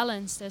this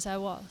balanced as I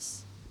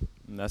was?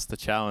 And that's the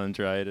challenge,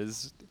 right?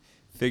 Is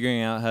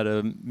figuring out how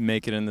to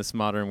make it in this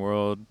modern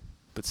world,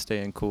 but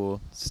staying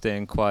cool,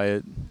 staying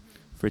quiet.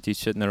 Friti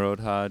Chitna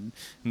Rodhad.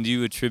 And do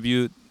you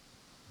attribute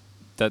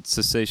that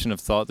cessation of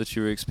thought that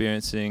you were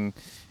experiencing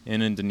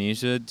in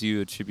Indonesia? Do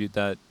you attribute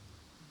that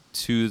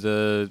to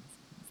the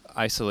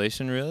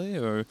isolation, really,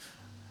 or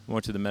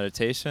more to the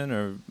meditation,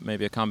 or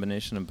maybe a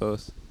combination of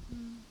both?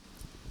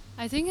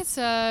 I think it's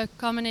a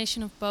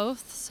combination of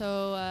both.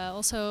 So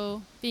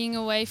also being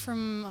away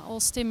from all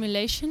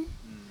stimulation,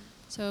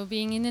 so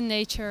being in the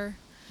nature,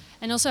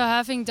 and also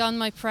having done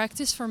my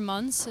practice for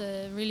months,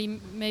 really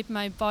made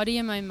my body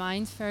and my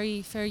mind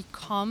very, very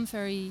calm,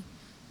 very,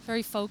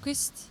 very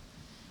focused.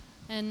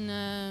 And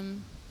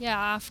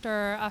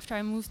after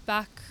I moved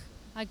back,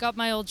 I got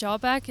my old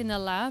job back in the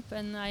lab,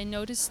 and I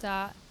noticed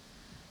that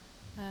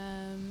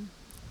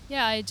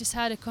I just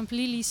had a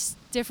completely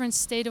different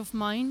state of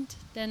mind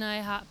than I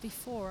had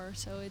before.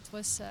 So it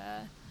was,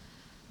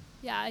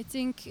 I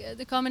think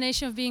the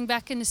combination of being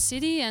back in the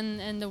city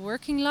and the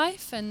working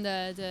life and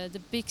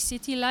the big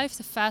city life,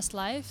 the fast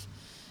life,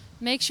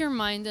 makes your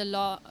mind a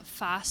lot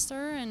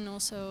faster, and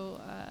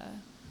also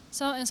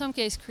in some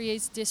cases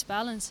creates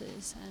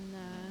disbalances.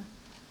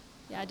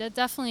 And that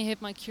definitely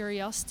hit my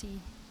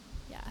curiosity.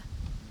 Yeah,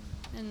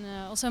 and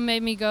also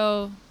made me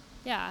go,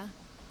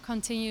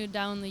 continue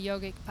down the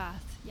yogic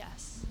path.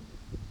 Yes.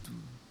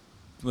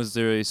 Was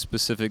there a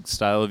specific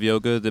style of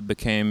yoga that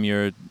became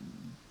your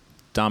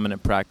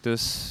dominant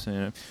practice?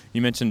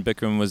 You mentioned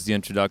Bikram was the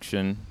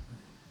introduction,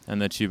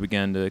 and that you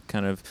began to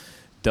kind of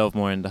delve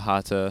more into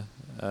hatha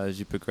as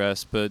you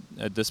progressed. But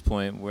at this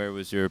point, where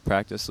was your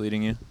practice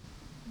leading you?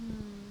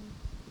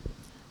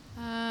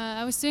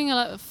 I was doing a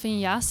lot of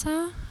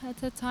vinyasa at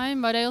that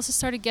time, but I also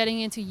started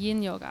getting into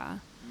yin yoga.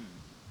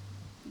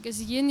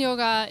 Because yin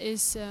yoga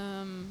is,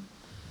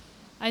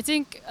 I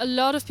think a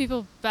lot of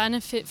people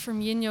benefit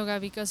from yin yoga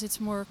because it's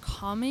more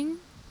calming.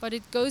 but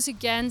it goes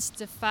against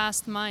the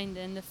fast mind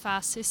and the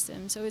fast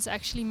system. So it's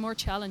actually more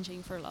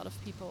challenging for a lot of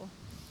people.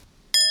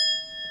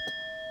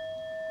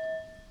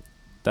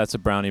 That's a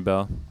brownie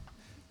bell.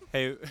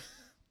 Hey, would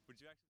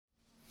you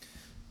actually...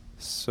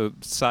 So,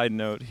 side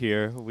note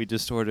here, we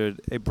just ordered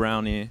a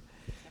brownie.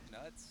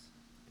 Nuts?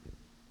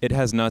 It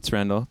has nuts,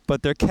 Randall,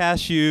 but they're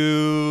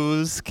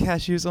cashews.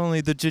 Cashews only,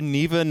 the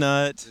Geneva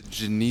nut.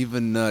 Geneva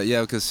nut.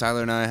 Yeah, because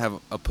Siler and I have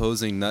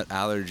opposing nut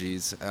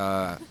allergies.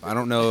 I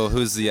don't know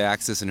who's the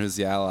axis and who's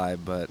the ally,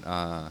 but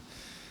I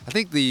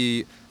think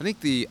the.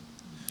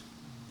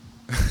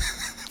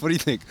 What do you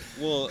think?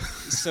 Well,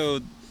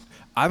 so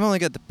I've only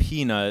got the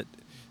peanut,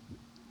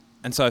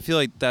 and so I feel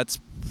like that's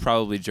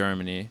probably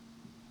Germany.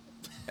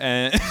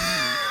 And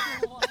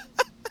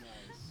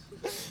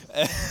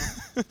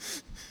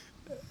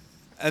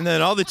and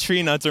then all the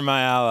tree nuts are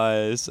my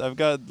allies. I've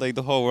got like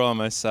the whole world on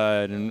my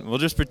side, and we'll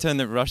just pretend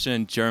that Russia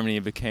and Germany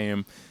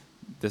became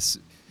this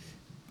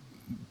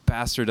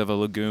bastard of a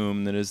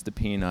legume that is the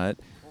peanut.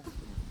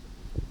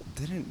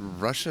 Didn't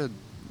Russia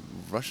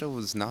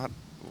was not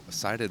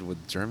sided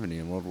with Germany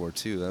in World War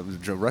II.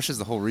 Russia's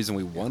the whole reason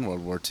we won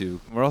World War II.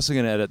 We're also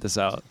going to edit this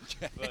out.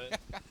 But,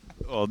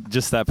 well,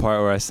 just that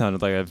part where I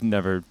sounded like I've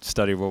never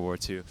studied World War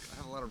II. I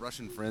have a lot of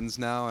Russian friends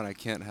now, and I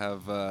can't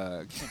have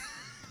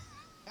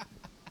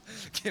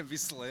can't be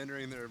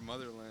slandering their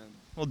motherland.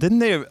 Well, didn't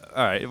they? All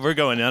right, we're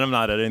going in. I'm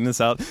not editing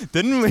this out.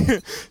 Didn't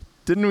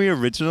we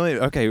originally?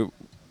 Okay.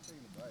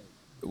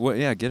 Well,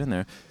 yeah, get in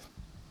there.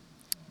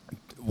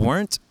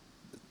 Weren't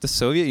the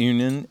Soviet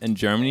Union and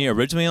Germany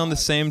originally on the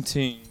same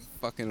team?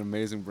 Fucking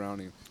amazing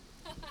brownie.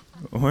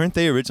 Weren't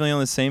they originally on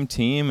the same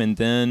team, and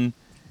then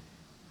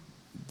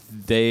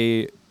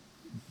they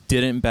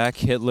didn't back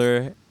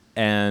Hitler,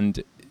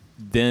 and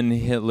then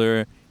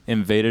Hitler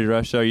invaded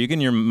Russia? Are you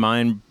getting your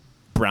mind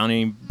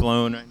brownie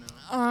blown right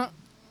now?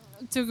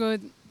 Too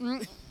good.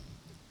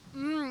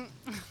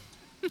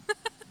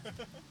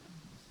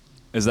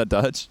 Is that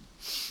Dutch?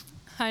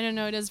 I don't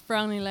know, that's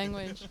brownie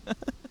language.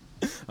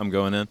 I'm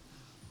going in.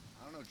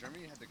 I don't know.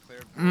 Germany had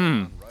declared war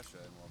on Russia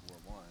in World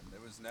War I.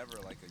 There was never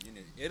like a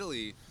union.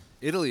 Italy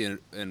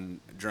and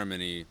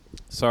Germany.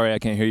 Sorry, I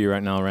can't hear you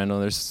right now,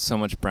 Randall. There's so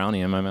much brownie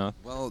in my mouth.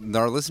 Well,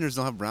 our listeners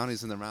don't have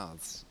brownies in their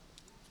mouths.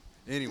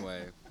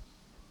 Anyway,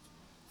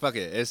 fuck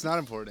it. It's not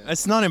important.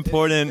 It's not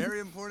important. It's very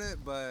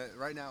important, but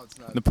right now it's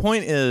not. The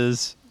point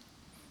is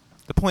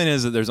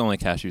that there's only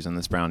cashews in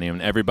this brownie,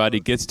 and everybody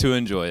gets to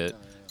enjoy it.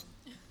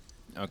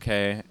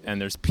 Okay, and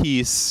there's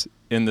peace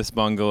in this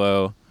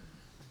bungalow.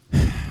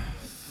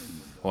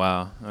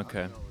 Wow.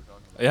 Okay.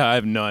 Yeah, I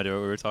have no idea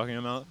what we were talking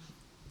about.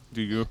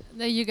 Do you?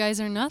 That you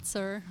guys are nuts,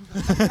 or?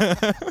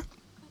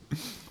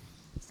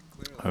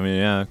 I mean,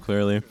 yeah,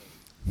 clearly.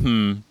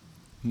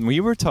 We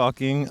were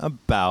talking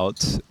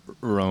about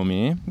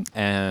Romy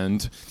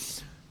and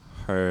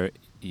her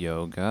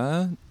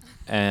yoga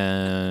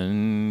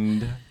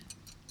and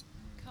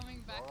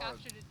Coming back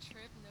after the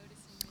trip,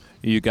 noticing.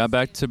 you got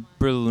back to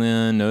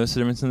Berlin, noticed the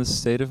difference in the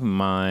state of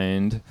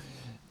mind.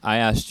 I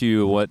asked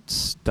you what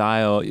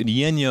style,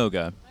 yin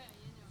yoga.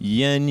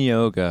 Yin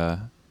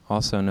yoga,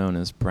 also known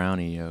as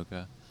brownie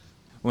yoga.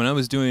 When I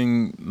was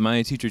doing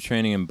my teacher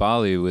training in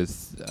Bali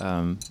with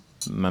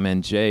my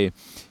man Jay,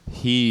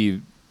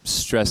 he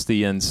stressed the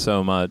yin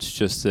so much,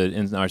 just that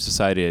in our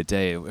society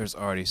today, there's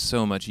already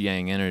so much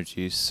yang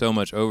energy, so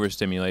much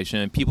overstimulation,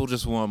 and people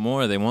just want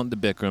more. They want the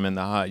Bikram and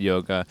the hot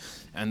yoga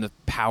and the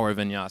power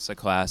vinyasa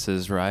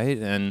classes, right?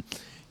 And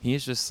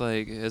he's just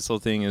like, his whole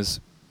thing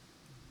is,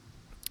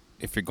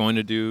 if you're going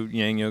to do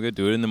yang yoga,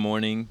 do it in the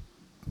morning,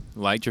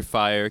 light your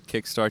fire,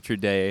 kickstart your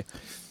day.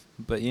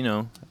 But, you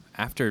know,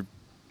 after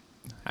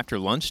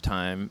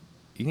lunchtime,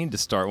 you need to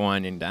start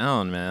winding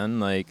down, man.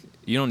 Like,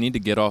 you don't need to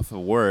get off of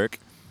work.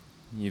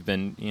 You've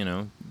been, you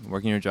know,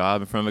 working your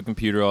job in front of a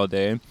computer all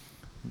day,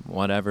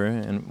 whatever,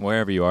 and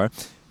wherever you are.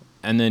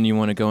 And then you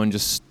want to go and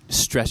just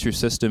stress your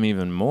system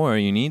even more.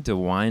 You need to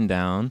wind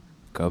down,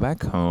 go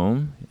back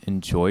home,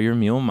 enjoy your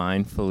meal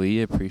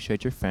mindfully,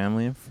 appreciate your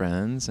family and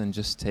friends, and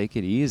just take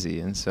it easy.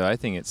 And so I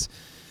think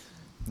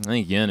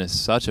yin is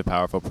such a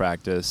powerful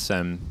practice.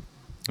 And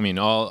I mean,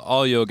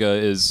 all yoga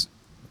is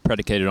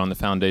predicated on the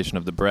foundation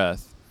of the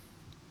breath,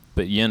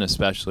 but yin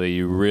especially,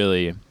 you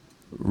really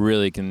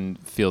can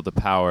feel the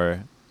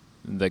power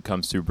that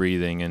comes through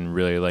breathing and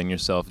really letting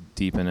yourself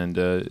deepen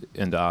into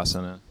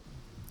asana.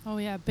 Oh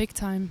yeah, big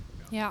time.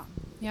 Yeah.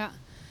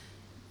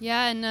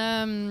 And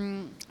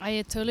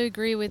I totally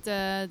agree with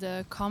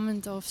the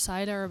comment of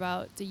Seiler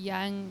about the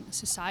yang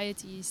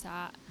societies.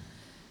 That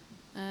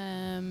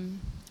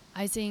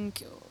I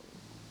think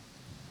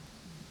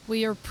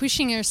we are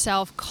pushing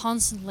ourselves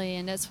constantly,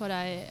 and that's what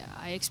I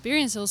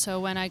experienced also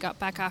when I got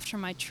back after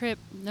my trip,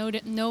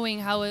 knowing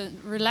how a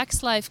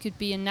relaxed life could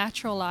be a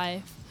natural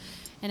life,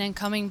 and then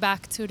coming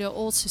back to the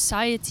old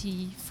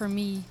society for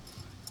me,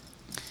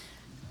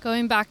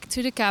 going back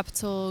to the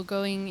capital,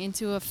 going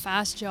into a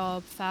fast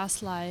job,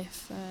 fast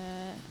life,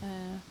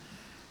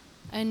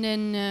 and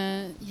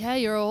then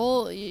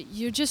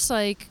you're just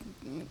like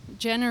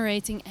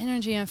generating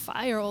energy and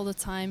fire all the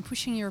time,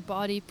 pushing your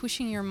body,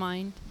 pushing your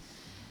mind.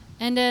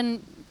 And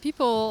then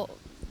people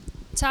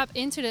tap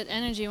into that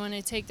energy when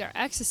they take their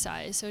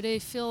exercise. So they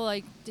feel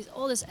like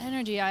all this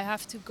energy, I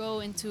have to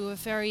go into a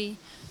very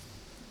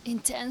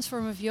intense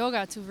form of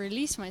yoga to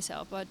release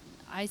myself. But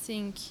I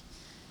think,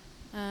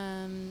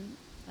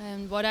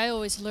 and what I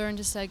always learned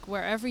is like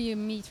wherever you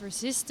meet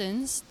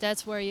resistance,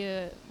 that's where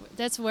your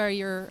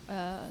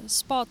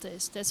spot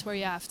is. That's where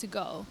you have to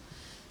go.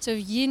 So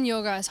if yin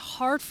yoga is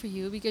hard for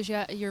you because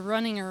you're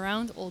running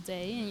around all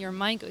day and your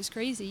mind goes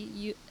crazy,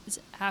 you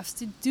have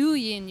to do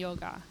yin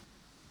yoga.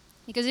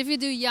 Because if you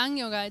do yang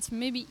yoga, it's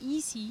maybe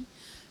easy,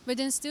 but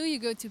then still you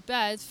go to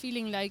bed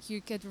feeling like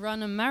you could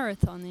run a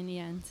marathon in the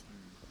end.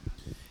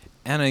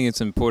 And I think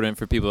it's important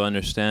for people to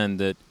understand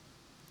that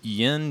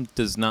yin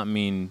does not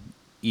mean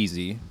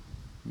easy.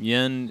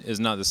 Yin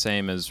is not the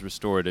same as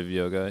restorative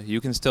yoga.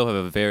 You can still have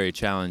a very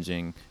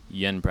challenging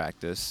yin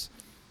practice.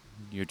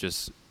 You're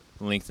just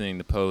lengthening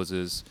the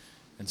poses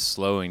and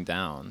slowing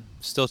down.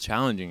 Still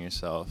challenging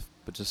yourself,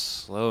 but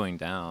just slowing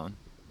down.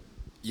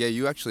 Yeah,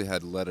 you actually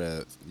had led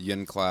a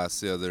yin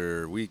class the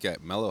other week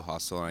at Mellow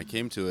Hostel, and I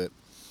came to it,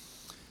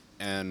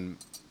 and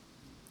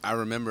I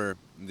remember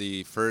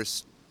the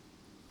first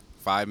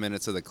 5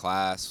 minutes of the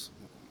class,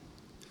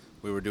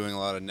 we were doing a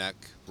lot of neck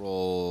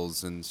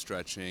rolls and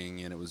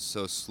stretching, and it was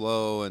so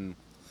slow, and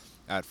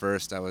at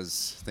first I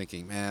was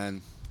thinking,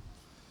 man,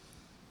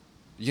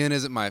 yin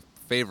isn't my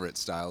favorite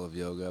style of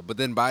yoga. But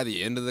then by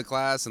the end of the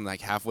class and like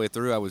halfway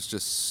through, I was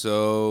just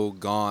so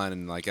gone,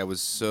 and like I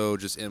was so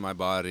just in my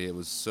body. It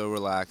was so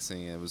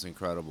relaxing. It was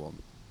incredible.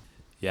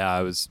 Yeah,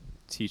 I was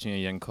teaching a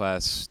yin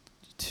class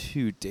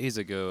 2 days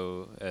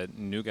ago at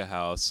Nuga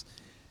House,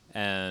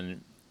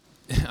 and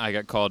I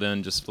got called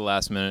in just the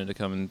last minute to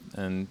come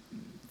and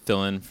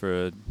fill in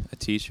for a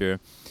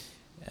teacher,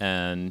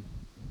 and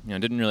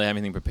didn't really have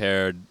anything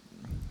prepared.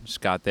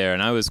 Just got there,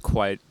 and I was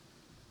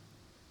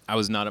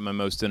not at my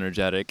most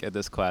energetic at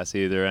this class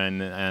either,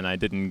 and I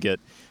didn't get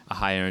a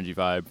high energy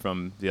vibe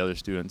from the other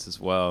students as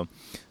well.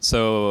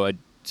 So I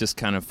just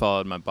kind of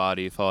followed my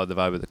body, followed the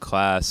vibe of the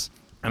class,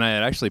 and I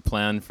had actually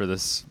planned for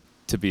this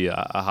to be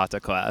a hatha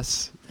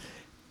class,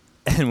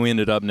 and we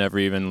ended up never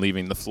even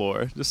leaving the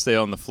floor, just stay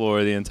on the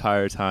floor the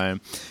entire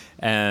time.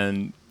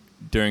 And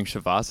during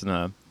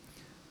Shavasana,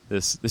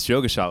 this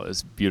yoga shala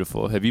is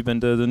beautiful. Have you been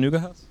to the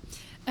Nuga House?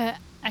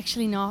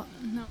 Actually not,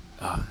 no.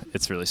 Oh,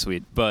 it's really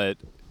sweet, but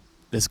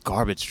this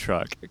garbage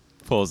truck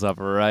pulls up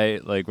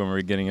right like when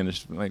we're getting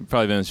into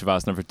probably been in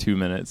Shavasana for 2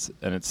 minutes,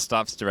 and it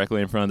stops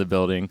directly in front of the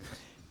building,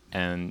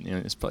 and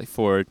it's probably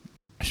 4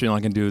 Sri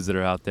Lankan dudes that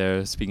are out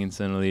there speaking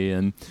Sinhalese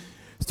and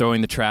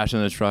throwing the trash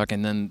in the truck,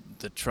 and then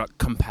the truck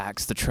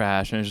compacts the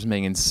trash and it's just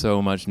making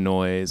so much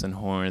noise and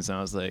horns, and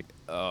I was like,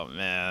 oh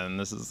man,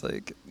 this is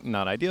like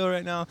not ideal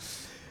right now.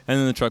 And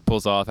then the truck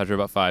pulls off after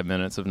about 5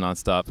 minutes of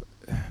nonstop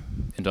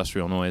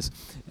industrial noise,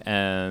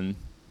 and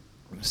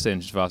stayed in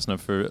Shavasana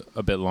for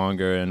a bit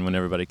longer. And when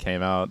everybody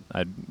came out,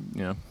 I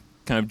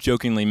kind of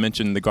jokingly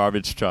mentioned the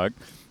garbage truck,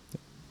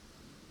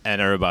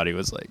 and everybody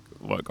was like,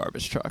 what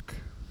garbage truck?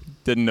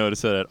 Didn't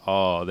notice it at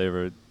all. They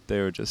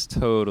were just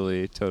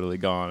totally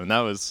gone. And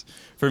that was,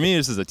 for me,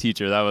 just as a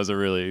teacher, that was a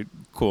really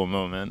cool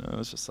moment. I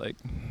was just like,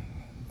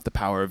 the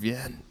power of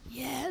yin.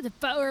 Yeah, the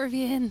power of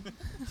yin.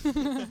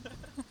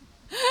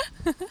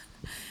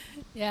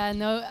 Yeah,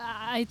 no,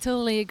 I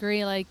totally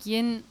agree. Like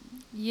yin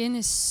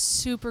is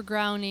super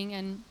grounding,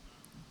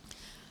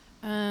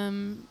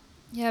 and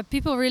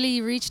people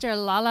really reach their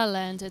la la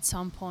land at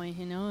some point.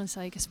 It's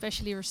like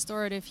especially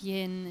restorative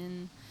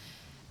yin,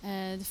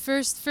 and the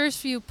first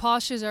few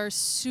postures are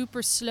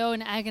super slow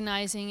and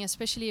agonizing,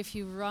 especially if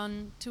you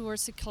run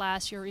towards the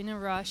class, you're in a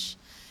rush,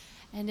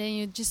 and then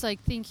you're just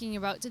like thinking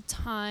about the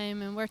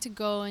time and where to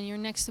go and your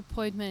next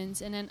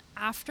appointment, and then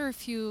after a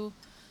few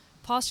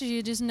postures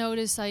you just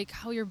notice like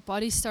how your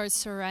body starts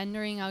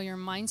surrendering, how your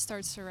mind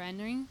starts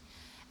surrendering,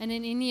 and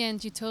then in the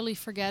end you totally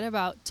forget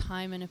about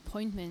time and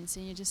appointments,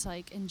 and you're just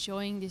like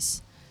enjoying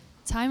this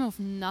time of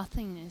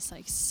nothingness,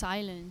 like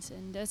silence,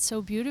 and that's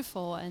so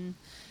beautiful, and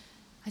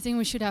I think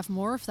we should have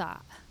more of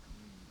that.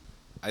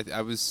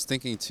 I was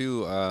thinking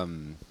too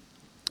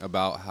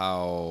about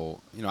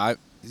how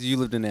you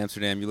lived in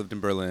Amsterdam, you lived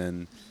in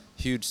Berlin,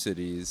 huge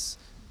cities,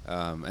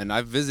 and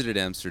I've visited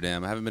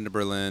Amsterdam. I haven't been to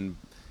Berlin.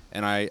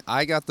 And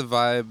I got the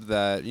vibe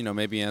that,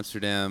 maybe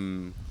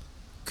Amsterdam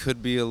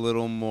could be a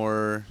little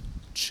more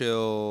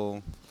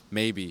chill,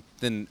 maybe,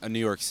 than a New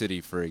York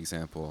City, for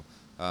example.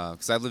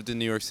 Because I lived in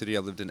New York City,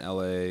 I lived in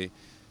LA,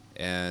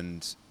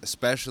 and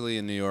especially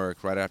in New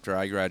York, right after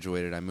I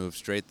graduated, I moved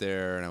straight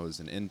there, and I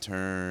was an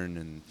intern,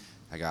 and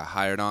I got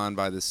hired on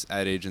by this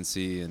ad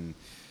agency, and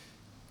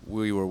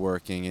we were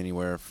working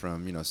anywhere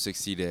from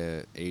 60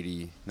 to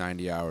 80,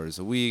 90 hours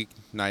a week,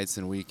 nights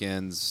and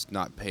weekends,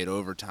 not paid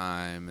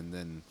overtime, and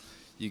then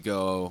you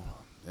go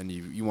and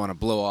you want to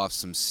blow off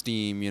some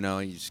steam, you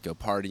just go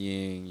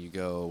partying, you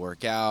go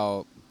work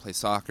out, play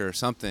soccer or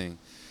something,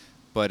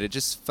 but it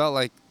just felt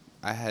like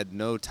I had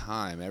no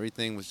time.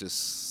 Everything was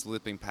just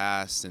slipping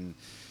past, and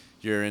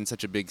you're in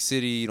such a big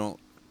city, you don't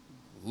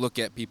look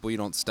at people. You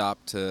don't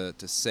stop to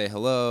say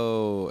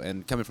hello.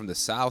 And coming from the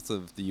south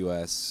of the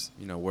U.S.,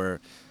 where,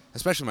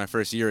 especially my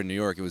first year in New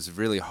York, it was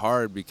really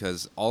hard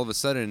because all of a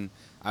sudden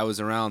I was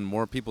around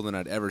more people than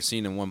I'd ever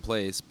seen in one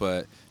place,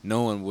 but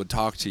no one would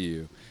talk to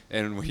you.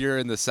 And when you're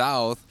in the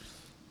south,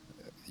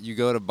 you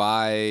go to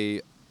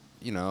buy,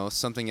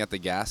 something at the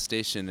gas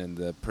station, and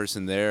the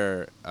person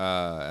there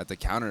at the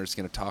counter is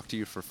going to talk to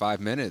you for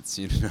 5 minutes,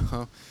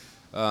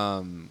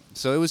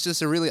 So it was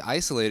just a really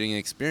isolating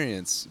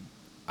experience,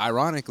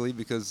 ironically,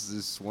 because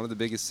it's one of the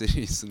biggest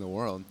cities in the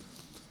world.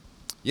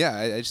 Yeah,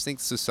 I just think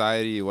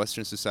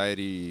Western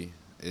society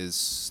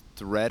is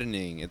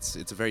threatening. It's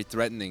a very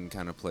threatening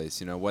kind of place,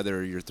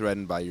 whether you're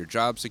threatened by your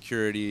job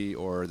security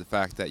or the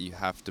fact that you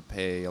have to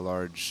pay a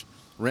large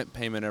rent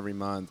payment every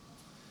month.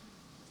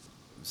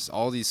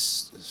 All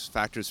these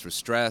factors for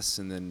stress,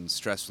 and then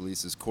stress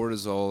releases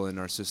cortisol in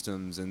our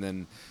systems, and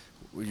then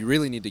you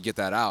really need to get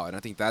that out. And I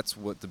think that's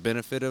what the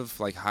benefit of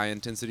like high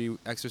intensity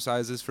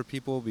exercise is for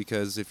people,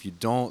 because if you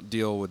don't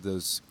deal with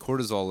those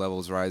cortisol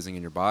levels rising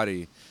in your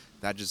body,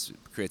 that just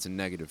creates a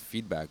negative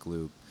feedback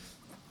loop.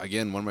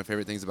 Again, one of my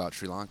favorite things about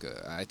Sri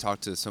Lanka, I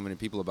talk to so many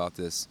people about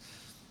this.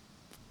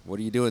 What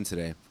are you doing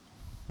today?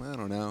 Well, I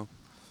don't know.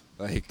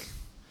 Like,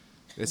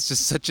 it's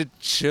just such a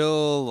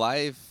chill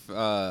life.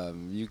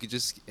 You could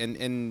just,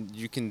 and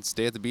you can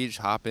stay at the beach,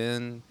 hop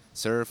in,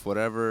 surf,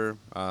 whatever.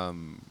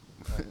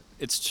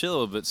 It's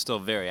chill, but still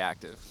very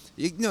active.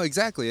 No,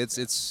 exactly.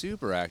 It's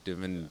super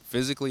active and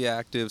physically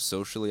active,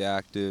 socially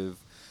active,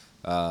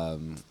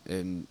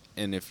 and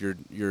if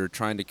you're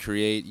trying to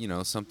create,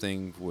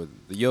 something with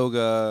the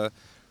yoga,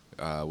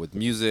 with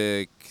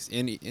music,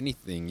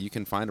 anything, you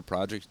can find a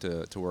project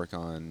to work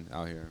on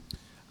out here.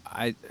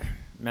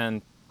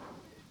 Man,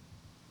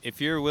 if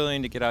you're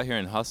willing to get out here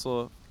and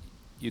hustle,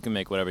 you can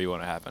make whatever you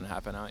want to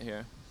happen out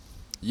here.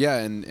 Yeah,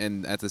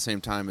 and at the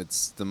same time,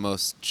 it's the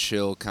most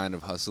chill kind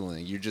of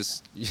hustling. You're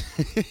just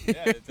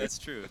Yeah, that's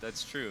true.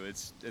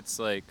 It's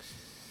like,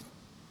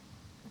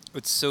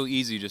 it's so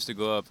easy just to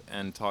go up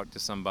and talk to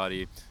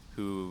somebody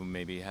who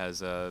maybe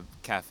has a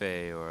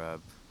cafe or a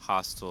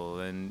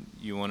hostel, and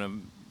you want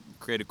to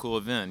create a cool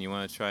event. You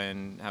want to try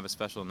and have a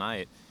special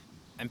night,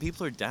 and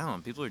people are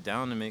down. People are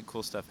down to make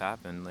cool stuff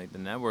happen. Like, the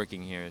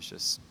networking here is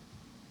just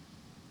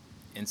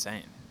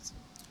insane.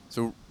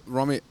 So,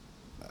 Rami,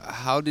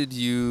 how did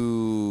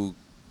you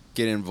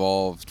get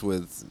involved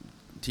with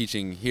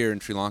teaching here in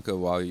Sri Lanka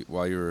while you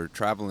were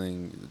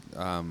traveling?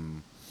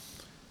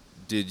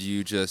 Did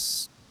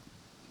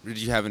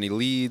you have any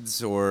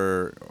leads,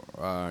 or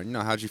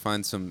how'd you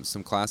find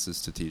some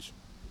classes to teach?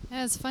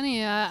 Yeah, it's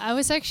funny. I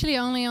was actually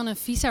only on a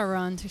visa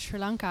run to Sri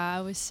Lanka.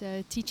 I was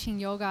teaching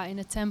yoga in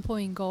a temple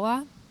in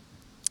Goa,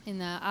 in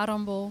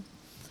Arambol.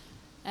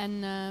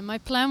 And my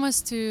plan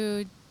was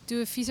to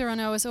do a visa run.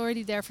 I was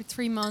already there for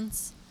 3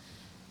 months.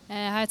 I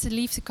had to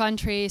leave the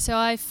country. So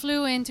I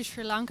flew into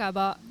Sri Lanka,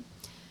 but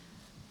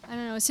I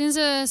don't know,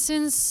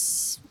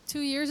 since 2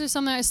 years or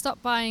something, I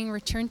stopped buying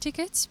return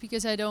tickets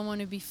because I don't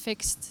want to be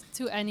fixed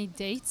to any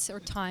dates or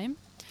time.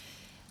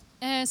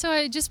 And so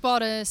I just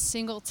bought a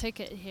single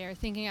ticket here,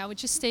 thinking I would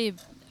just stay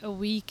a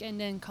week and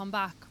then come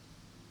back.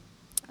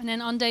 And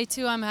then on day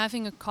 2, I'm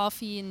having a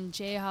coffee in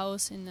J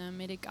House in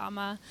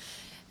Medikama.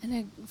 And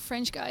a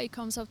French guy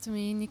comes up to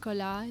me,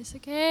 Nicolas. He's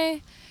like,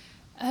 hey,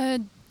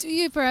 do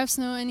you perhaps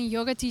know any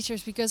yoga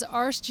teachers? Because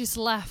ours just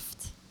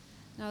left.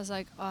 And I was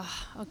like,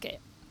 oh, okay.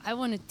 I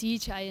want to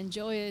teach. I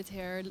enjoy it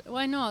here.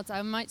 Why not?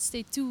 I might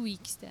stay 2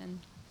 weeks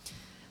then.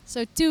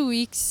 So 2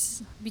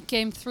 weeks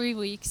became 3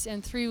 weeks,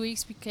 and 3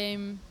 weeks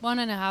became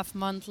 1.5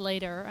 months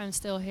later. I'm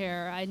still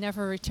here. I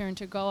never returned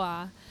to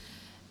Goa.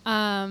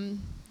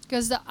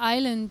 Because the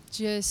island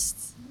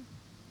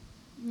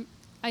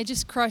I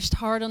just crushed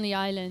hard on the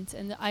island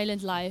and the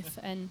island life.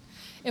 And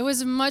it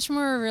was much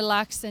more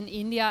relaxed than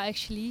India,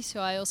 actually.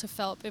 So I also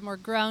felt a bit more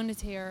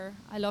grounded here.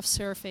 I love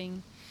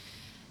surfing.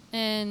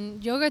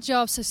 And yoga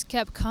jobs just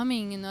kept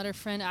coming. Another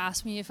friend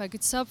asked me if I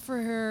could sub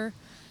for her.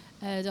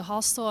 The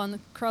hostel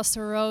across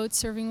the road,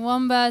 serving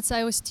wombats.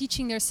 I was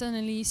teaching there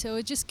suddenly, so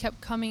it just kept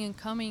coming and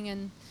coming.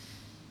 And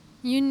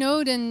you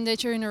know then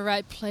that you're in the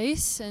right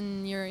place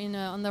and you're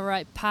on the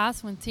right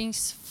path when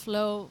things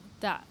flow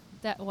that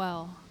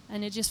well.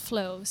 And it just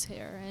flows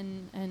here.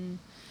 And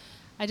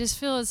I just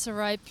feel it's the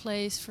right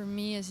place for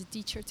me as a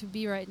teacher to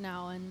be right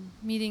now. And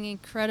meeting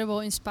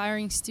incredible,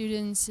 inspiring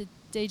students,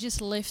 they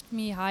just lift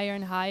me higher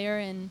and higher.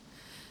 And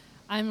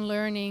I'm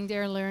learning,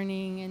 they're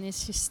learning, and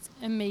it's just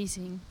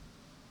amazing.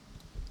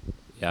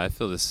 Yeah, I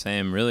feel the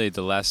same. Really,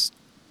 the last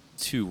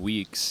 2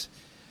 weeks,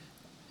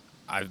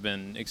 I've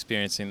been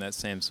experiencing that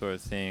same sort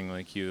of thing.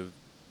 Like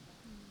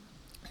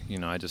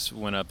I just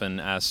went up and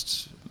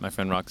asked my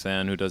friend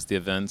Roxanne, who does the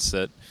events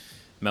at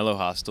Mellow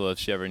Hostel, if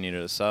she ever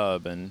needed a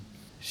sub, and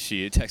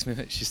she texted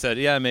me. She said,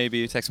 "Yeah,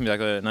 maybe." Texted me back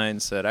late at night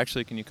and said,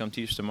 "Actually, can you come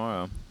teach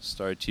tomorrow?"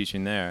 Started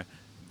teaching there.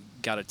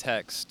 Got a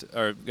text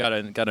or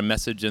got a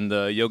message in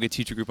the yoga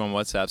teacher group on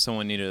WhatsApp.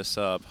 Someone needed a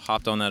sub.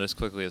 Hopped on that as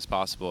quickly as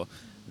possible.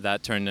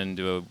 That turned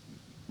into a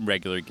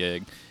regular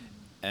gig.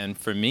 And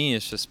for me,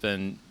 it's just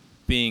been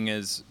being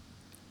as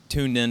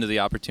tuned into the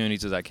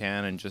opportunities as I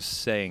can and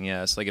just saying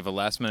yes. Like if a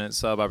last minute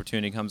sub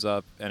opportunity comes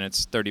up and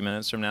it's 30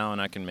 minutes from now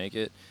and I can make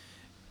it,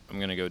 I'm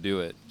going to go do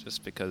it,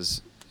 just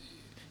because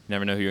you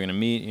never know who you're going to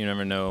meet. You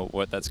never know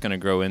what that's going to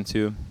grow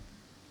into.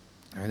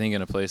 I think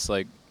in a place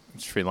like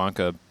Sri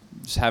Lanka,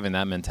 just having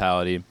that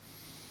mentality,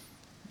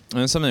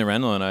 and it's something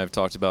Randall and I have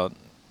talked about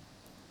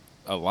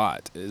a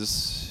lot,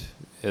 is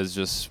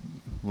just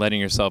letting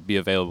yourself be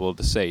available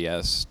to say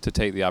yes, to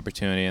take the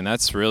opportunity. And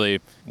that's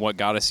really what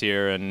got us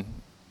here and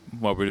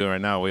what we're doing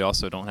right now. We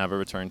also don't have a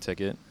return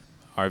ticket.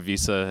 Our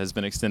visa has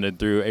been extended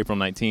through April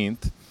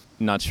 19th.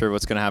 Not sure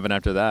what's going to happen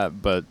after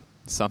that, but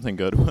something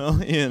good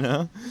will, you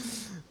know?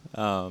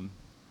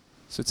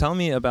 So tell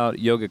me about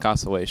Yogic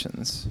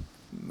Oscillations.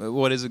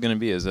 What is it going to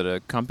be? Is it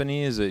a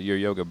company? Is it your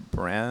yoga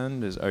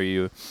brand? Are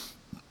you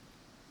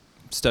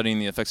studying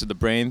the effects of the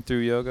brain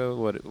through yoga?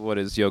 What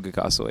is Yogic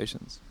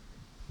Oscillations?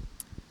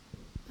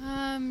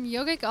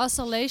 Yogic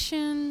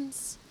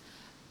Oscillations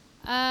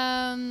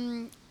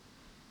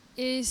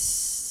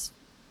is,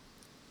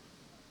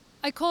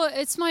 I call it,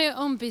 it's my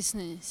own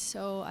business.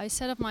 So I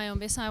set up my own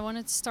business. I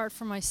wanted to start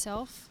for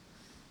myself.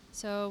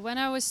 So when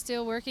I was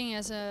still working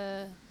as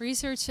a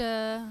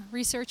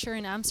researcher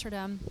in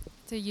Amsterdam,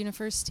 the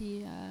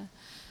university,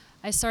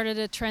 I started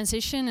a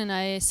transition and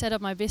I set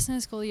up my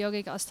business called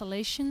Yogic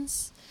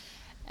Oscillations.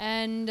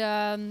 And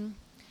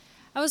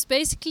I was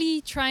basically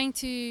trying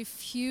to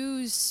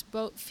fuse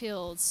both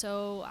fields.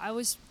 So I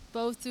was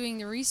both doing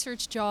the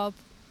research job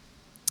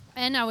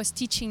and I was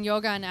teaching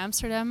yoga in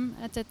Amsterdam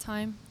at that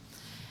time.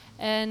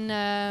 And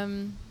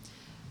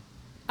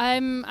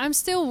I'm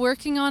still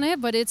working on it,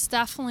 but it's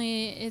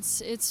definitely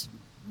it's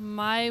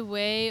my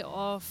way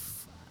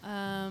of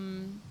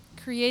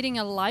creating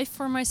a life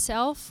for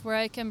myself where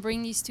I can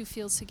bring these two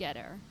fields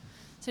together.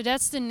 So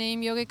that's the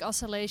name, Yogic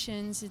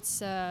Oscillations.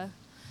 It's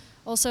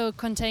also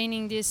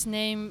containing this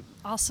name,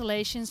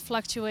 oscillations,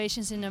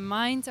 fluctuations in the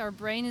mind. Our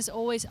brain is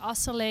always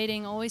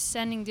oscillating, always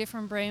sending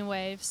different brain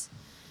waves.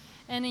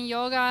 And in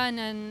yoga and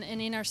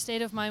in our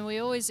state of mind, we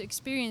always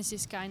experience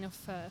this kind of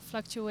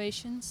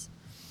fluctuations.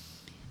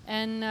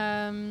 And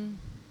I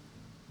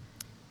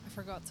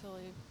forgot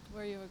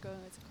where you were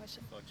going with the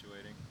question.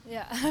 Fluctuating.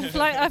 Yeah,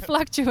 I'm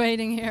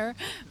fluctuating here.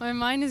 My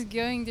mind is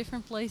going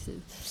different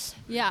places.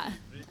 Yeah,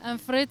 I'm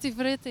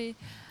pretty.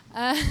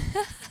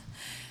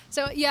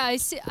 So yeah,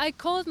 I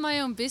call it my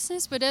own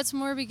business, but that's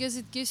more because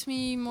it gives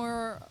me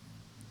more.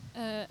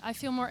 I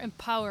feel more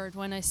empowered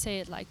when I say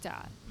it like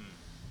that.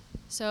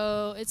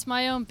 So it's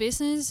my own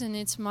business and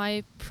it's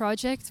my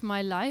project,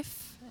 my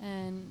life,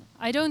 and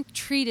I don't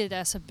treat it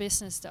as a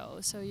business though.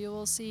 So you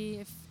will see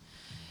if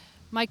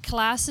my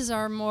classes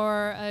are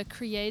more a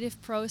creative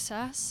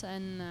process,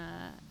 and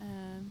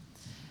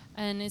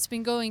it's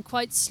been going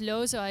quite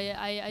slow. So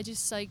I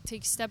just like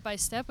take step by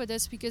step, but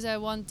that's because I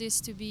want this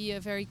to be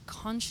a very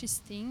conscious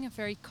thing, a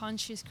very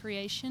conscious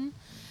creation,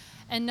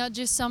 and not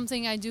just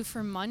something I do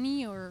for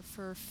money or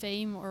for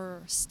fame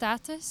or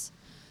status.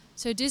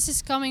 So this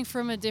is coming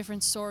from a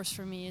different source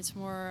for me. It's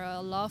more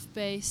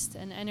love-based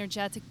and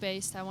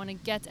energetic-based. I want to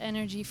get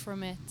energy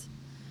from it.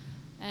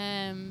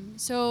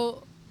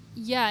 So,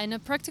 yeah, in a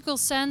practical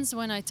sense,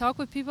 when I talk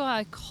with people,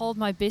 I call it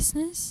my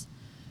business.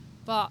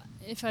 But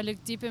if I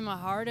look deep in my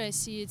heart, I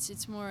see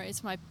it's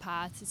my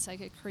path. It's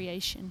like a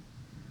creation.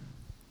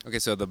 Okay,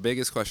 so the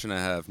biggest question I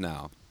have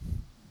now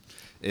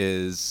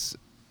is,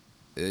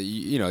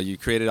 you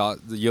created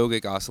the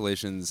Yogic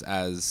Oscillations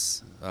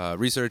as a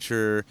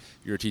researcher.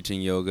 You're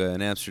teaching yoga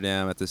in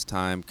Amsterdam at this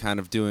time, kind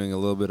of doing a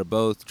little bit of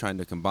both, trying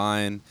to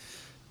combine.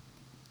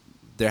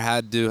 There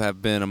had to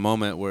have been a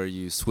moment where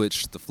you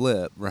switched the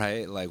flip,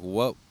 right? Like,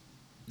 what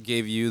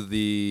gave you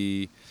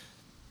the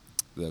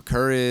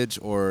courage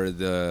or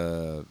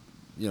the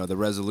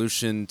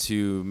resolution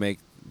to make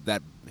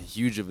that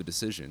huge of a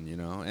decision,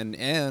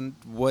 and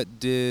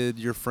what did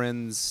your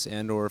friends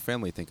and or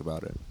family think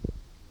about it?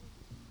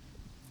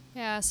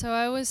 Yeah, so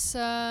I was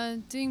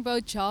doing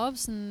both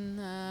jobs, and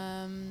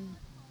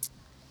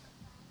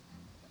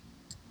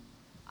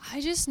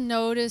I just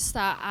noticed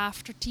that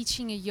after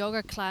teaching a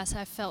yoga class,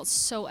 I felt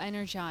so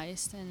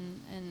energized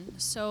and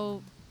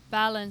so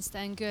balanced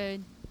and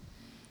good.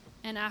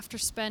 And after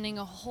spending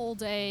a whole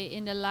day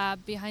in the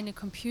lab behind a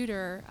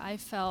computer, I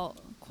felt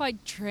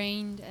quite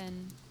drained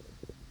and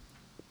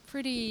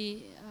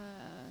pretty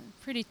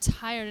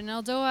tired. And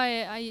although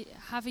I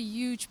have a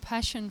huge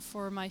passion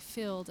for my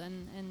field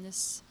and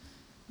this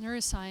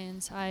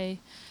neuroscience, I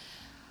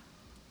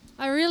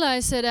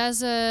realized that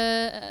as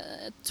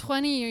a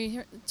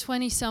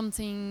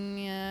 20-something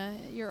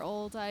year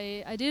old,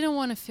 I didn't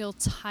want to feel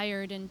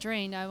tired and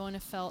drained. I want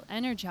to feel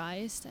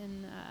energized,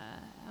 and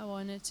I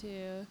wanted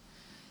to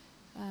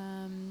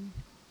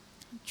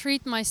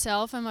treat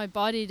myself and my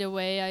body the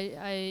way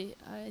I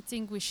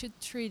think we should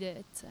treat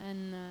it.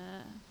 And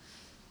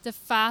the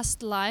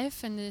fast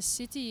life and the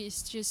city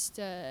is just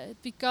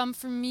become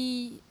for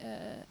me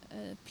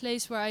a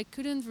place where I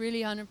couldn't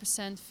really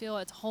 100% feel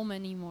at home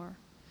anymore.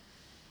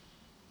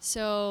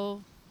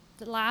 So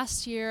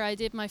last year I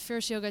did my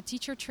first yoga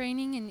teacher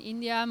training in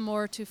India,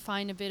 more to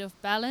find a bit of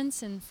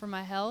balance and for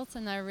my health.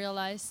 And I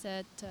realized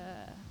that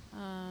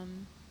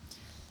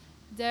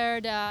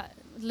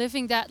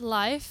living that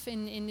life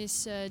in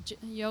this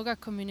yoga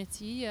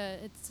community,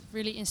 it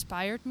really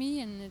inspired me,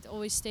 and it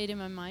always stayed in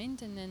my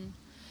mind. And then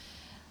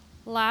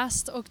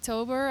last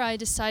October I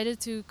decided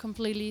to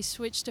completely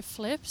switch the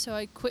flip, so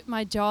I quit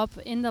my job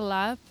in the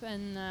lab,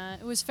 and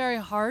it was very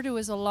hard. It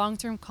was a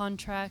long-term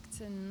contract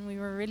and we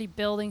were really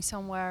building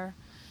somewhere,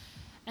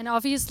 and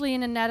obviously in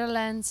the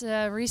Netherlands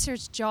a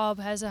research job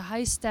has a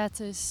high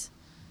status,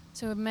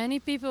 so many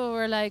people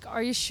were like,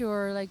 are you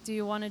sure, like, do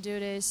you want to do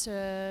this?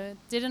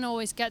 Didn't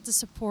always get the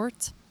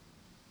support.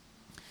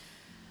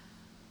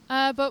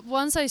 But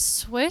once I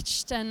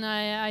switched and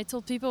I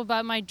told people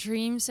about my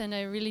dreams and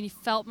I really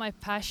felt my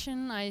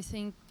passion, I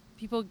think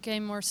people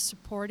became more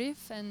supportive.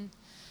 And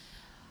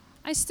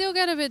I still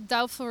get a bit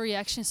doubtful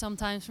reaction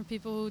sometimes from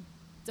people who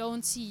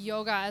don't see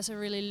yoga as a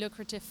really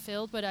lucrative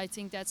field, but I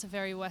think that's a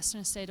very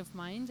Western state of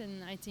mind,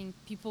 and I think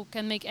people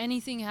can make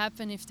anything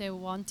happen if they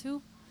want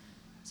to.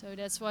 So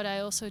that's what I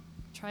also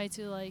try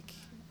to like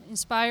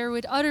inspire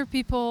with other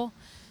people.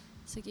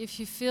 It's like, if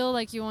you feel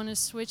like you want to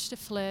switch the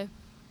flip,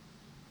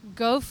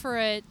 go for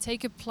it,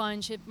 take a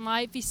plunge. It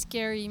might be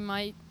scary,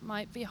 might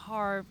be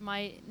hard,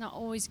 might not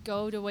always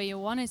go the way you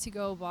want it to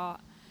go, but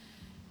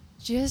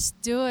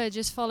just do it.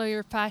 Just follow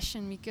your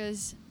passion,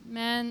 because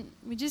man,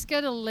 we just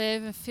gotta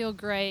live and feel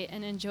great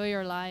and enjoy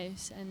your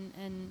lives,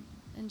 and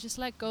just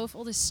let go of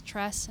all this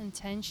stress and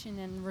tension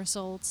and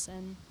results,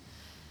 and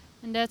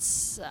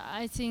that's,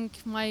 I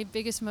think, my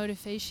biggest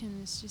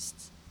motivation is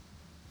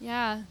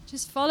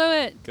just follow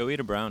it. Go eat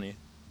a brownie.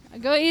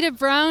 Go eat a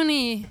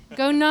brownie.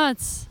 Go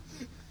nuts.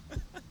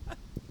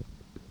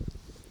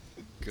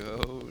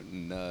 Go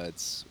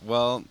nuts.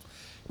 Well,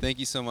 thank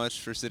you so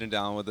much for sitting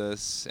down with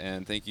us,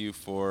 and thank you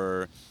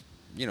for,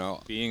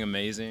 Being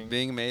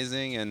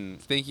amazing. and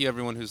thank you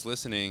everyone who's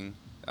listening.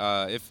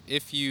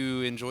 If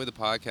you enjoy the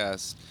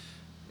podcast,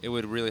 it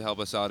would really help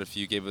us out if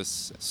you gave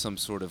us some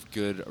sort of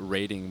good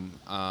rating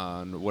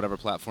on whatever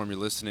platform you're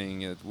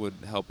listening. It would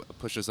help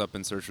push us up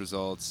in search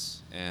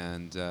results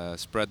and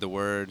spread the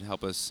word,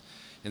 help us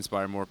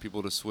inspire more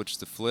people to switch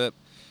the flip.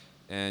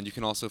 And you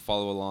can also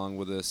follow along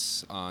with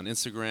us on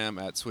Instagram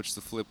at Switch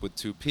the Flip with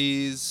 2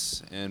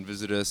 P's, and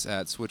visit us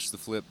at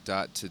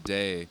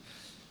switchtheflip.today.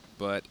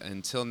 But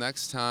until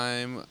next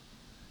time,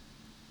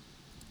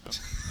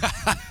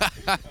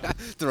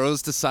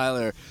 throws to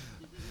Siler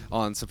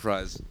on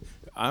surprise.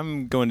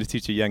 I'm going to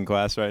teach a Yen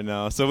class right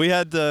now, so we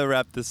had to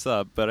wrap this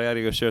up, but I got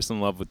to go share some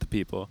love with the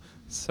people.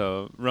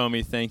 So,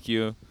 Romy, thank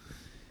you.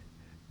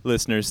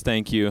 Listeners,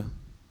 thank you.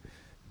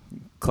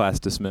 Class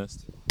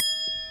dismissed.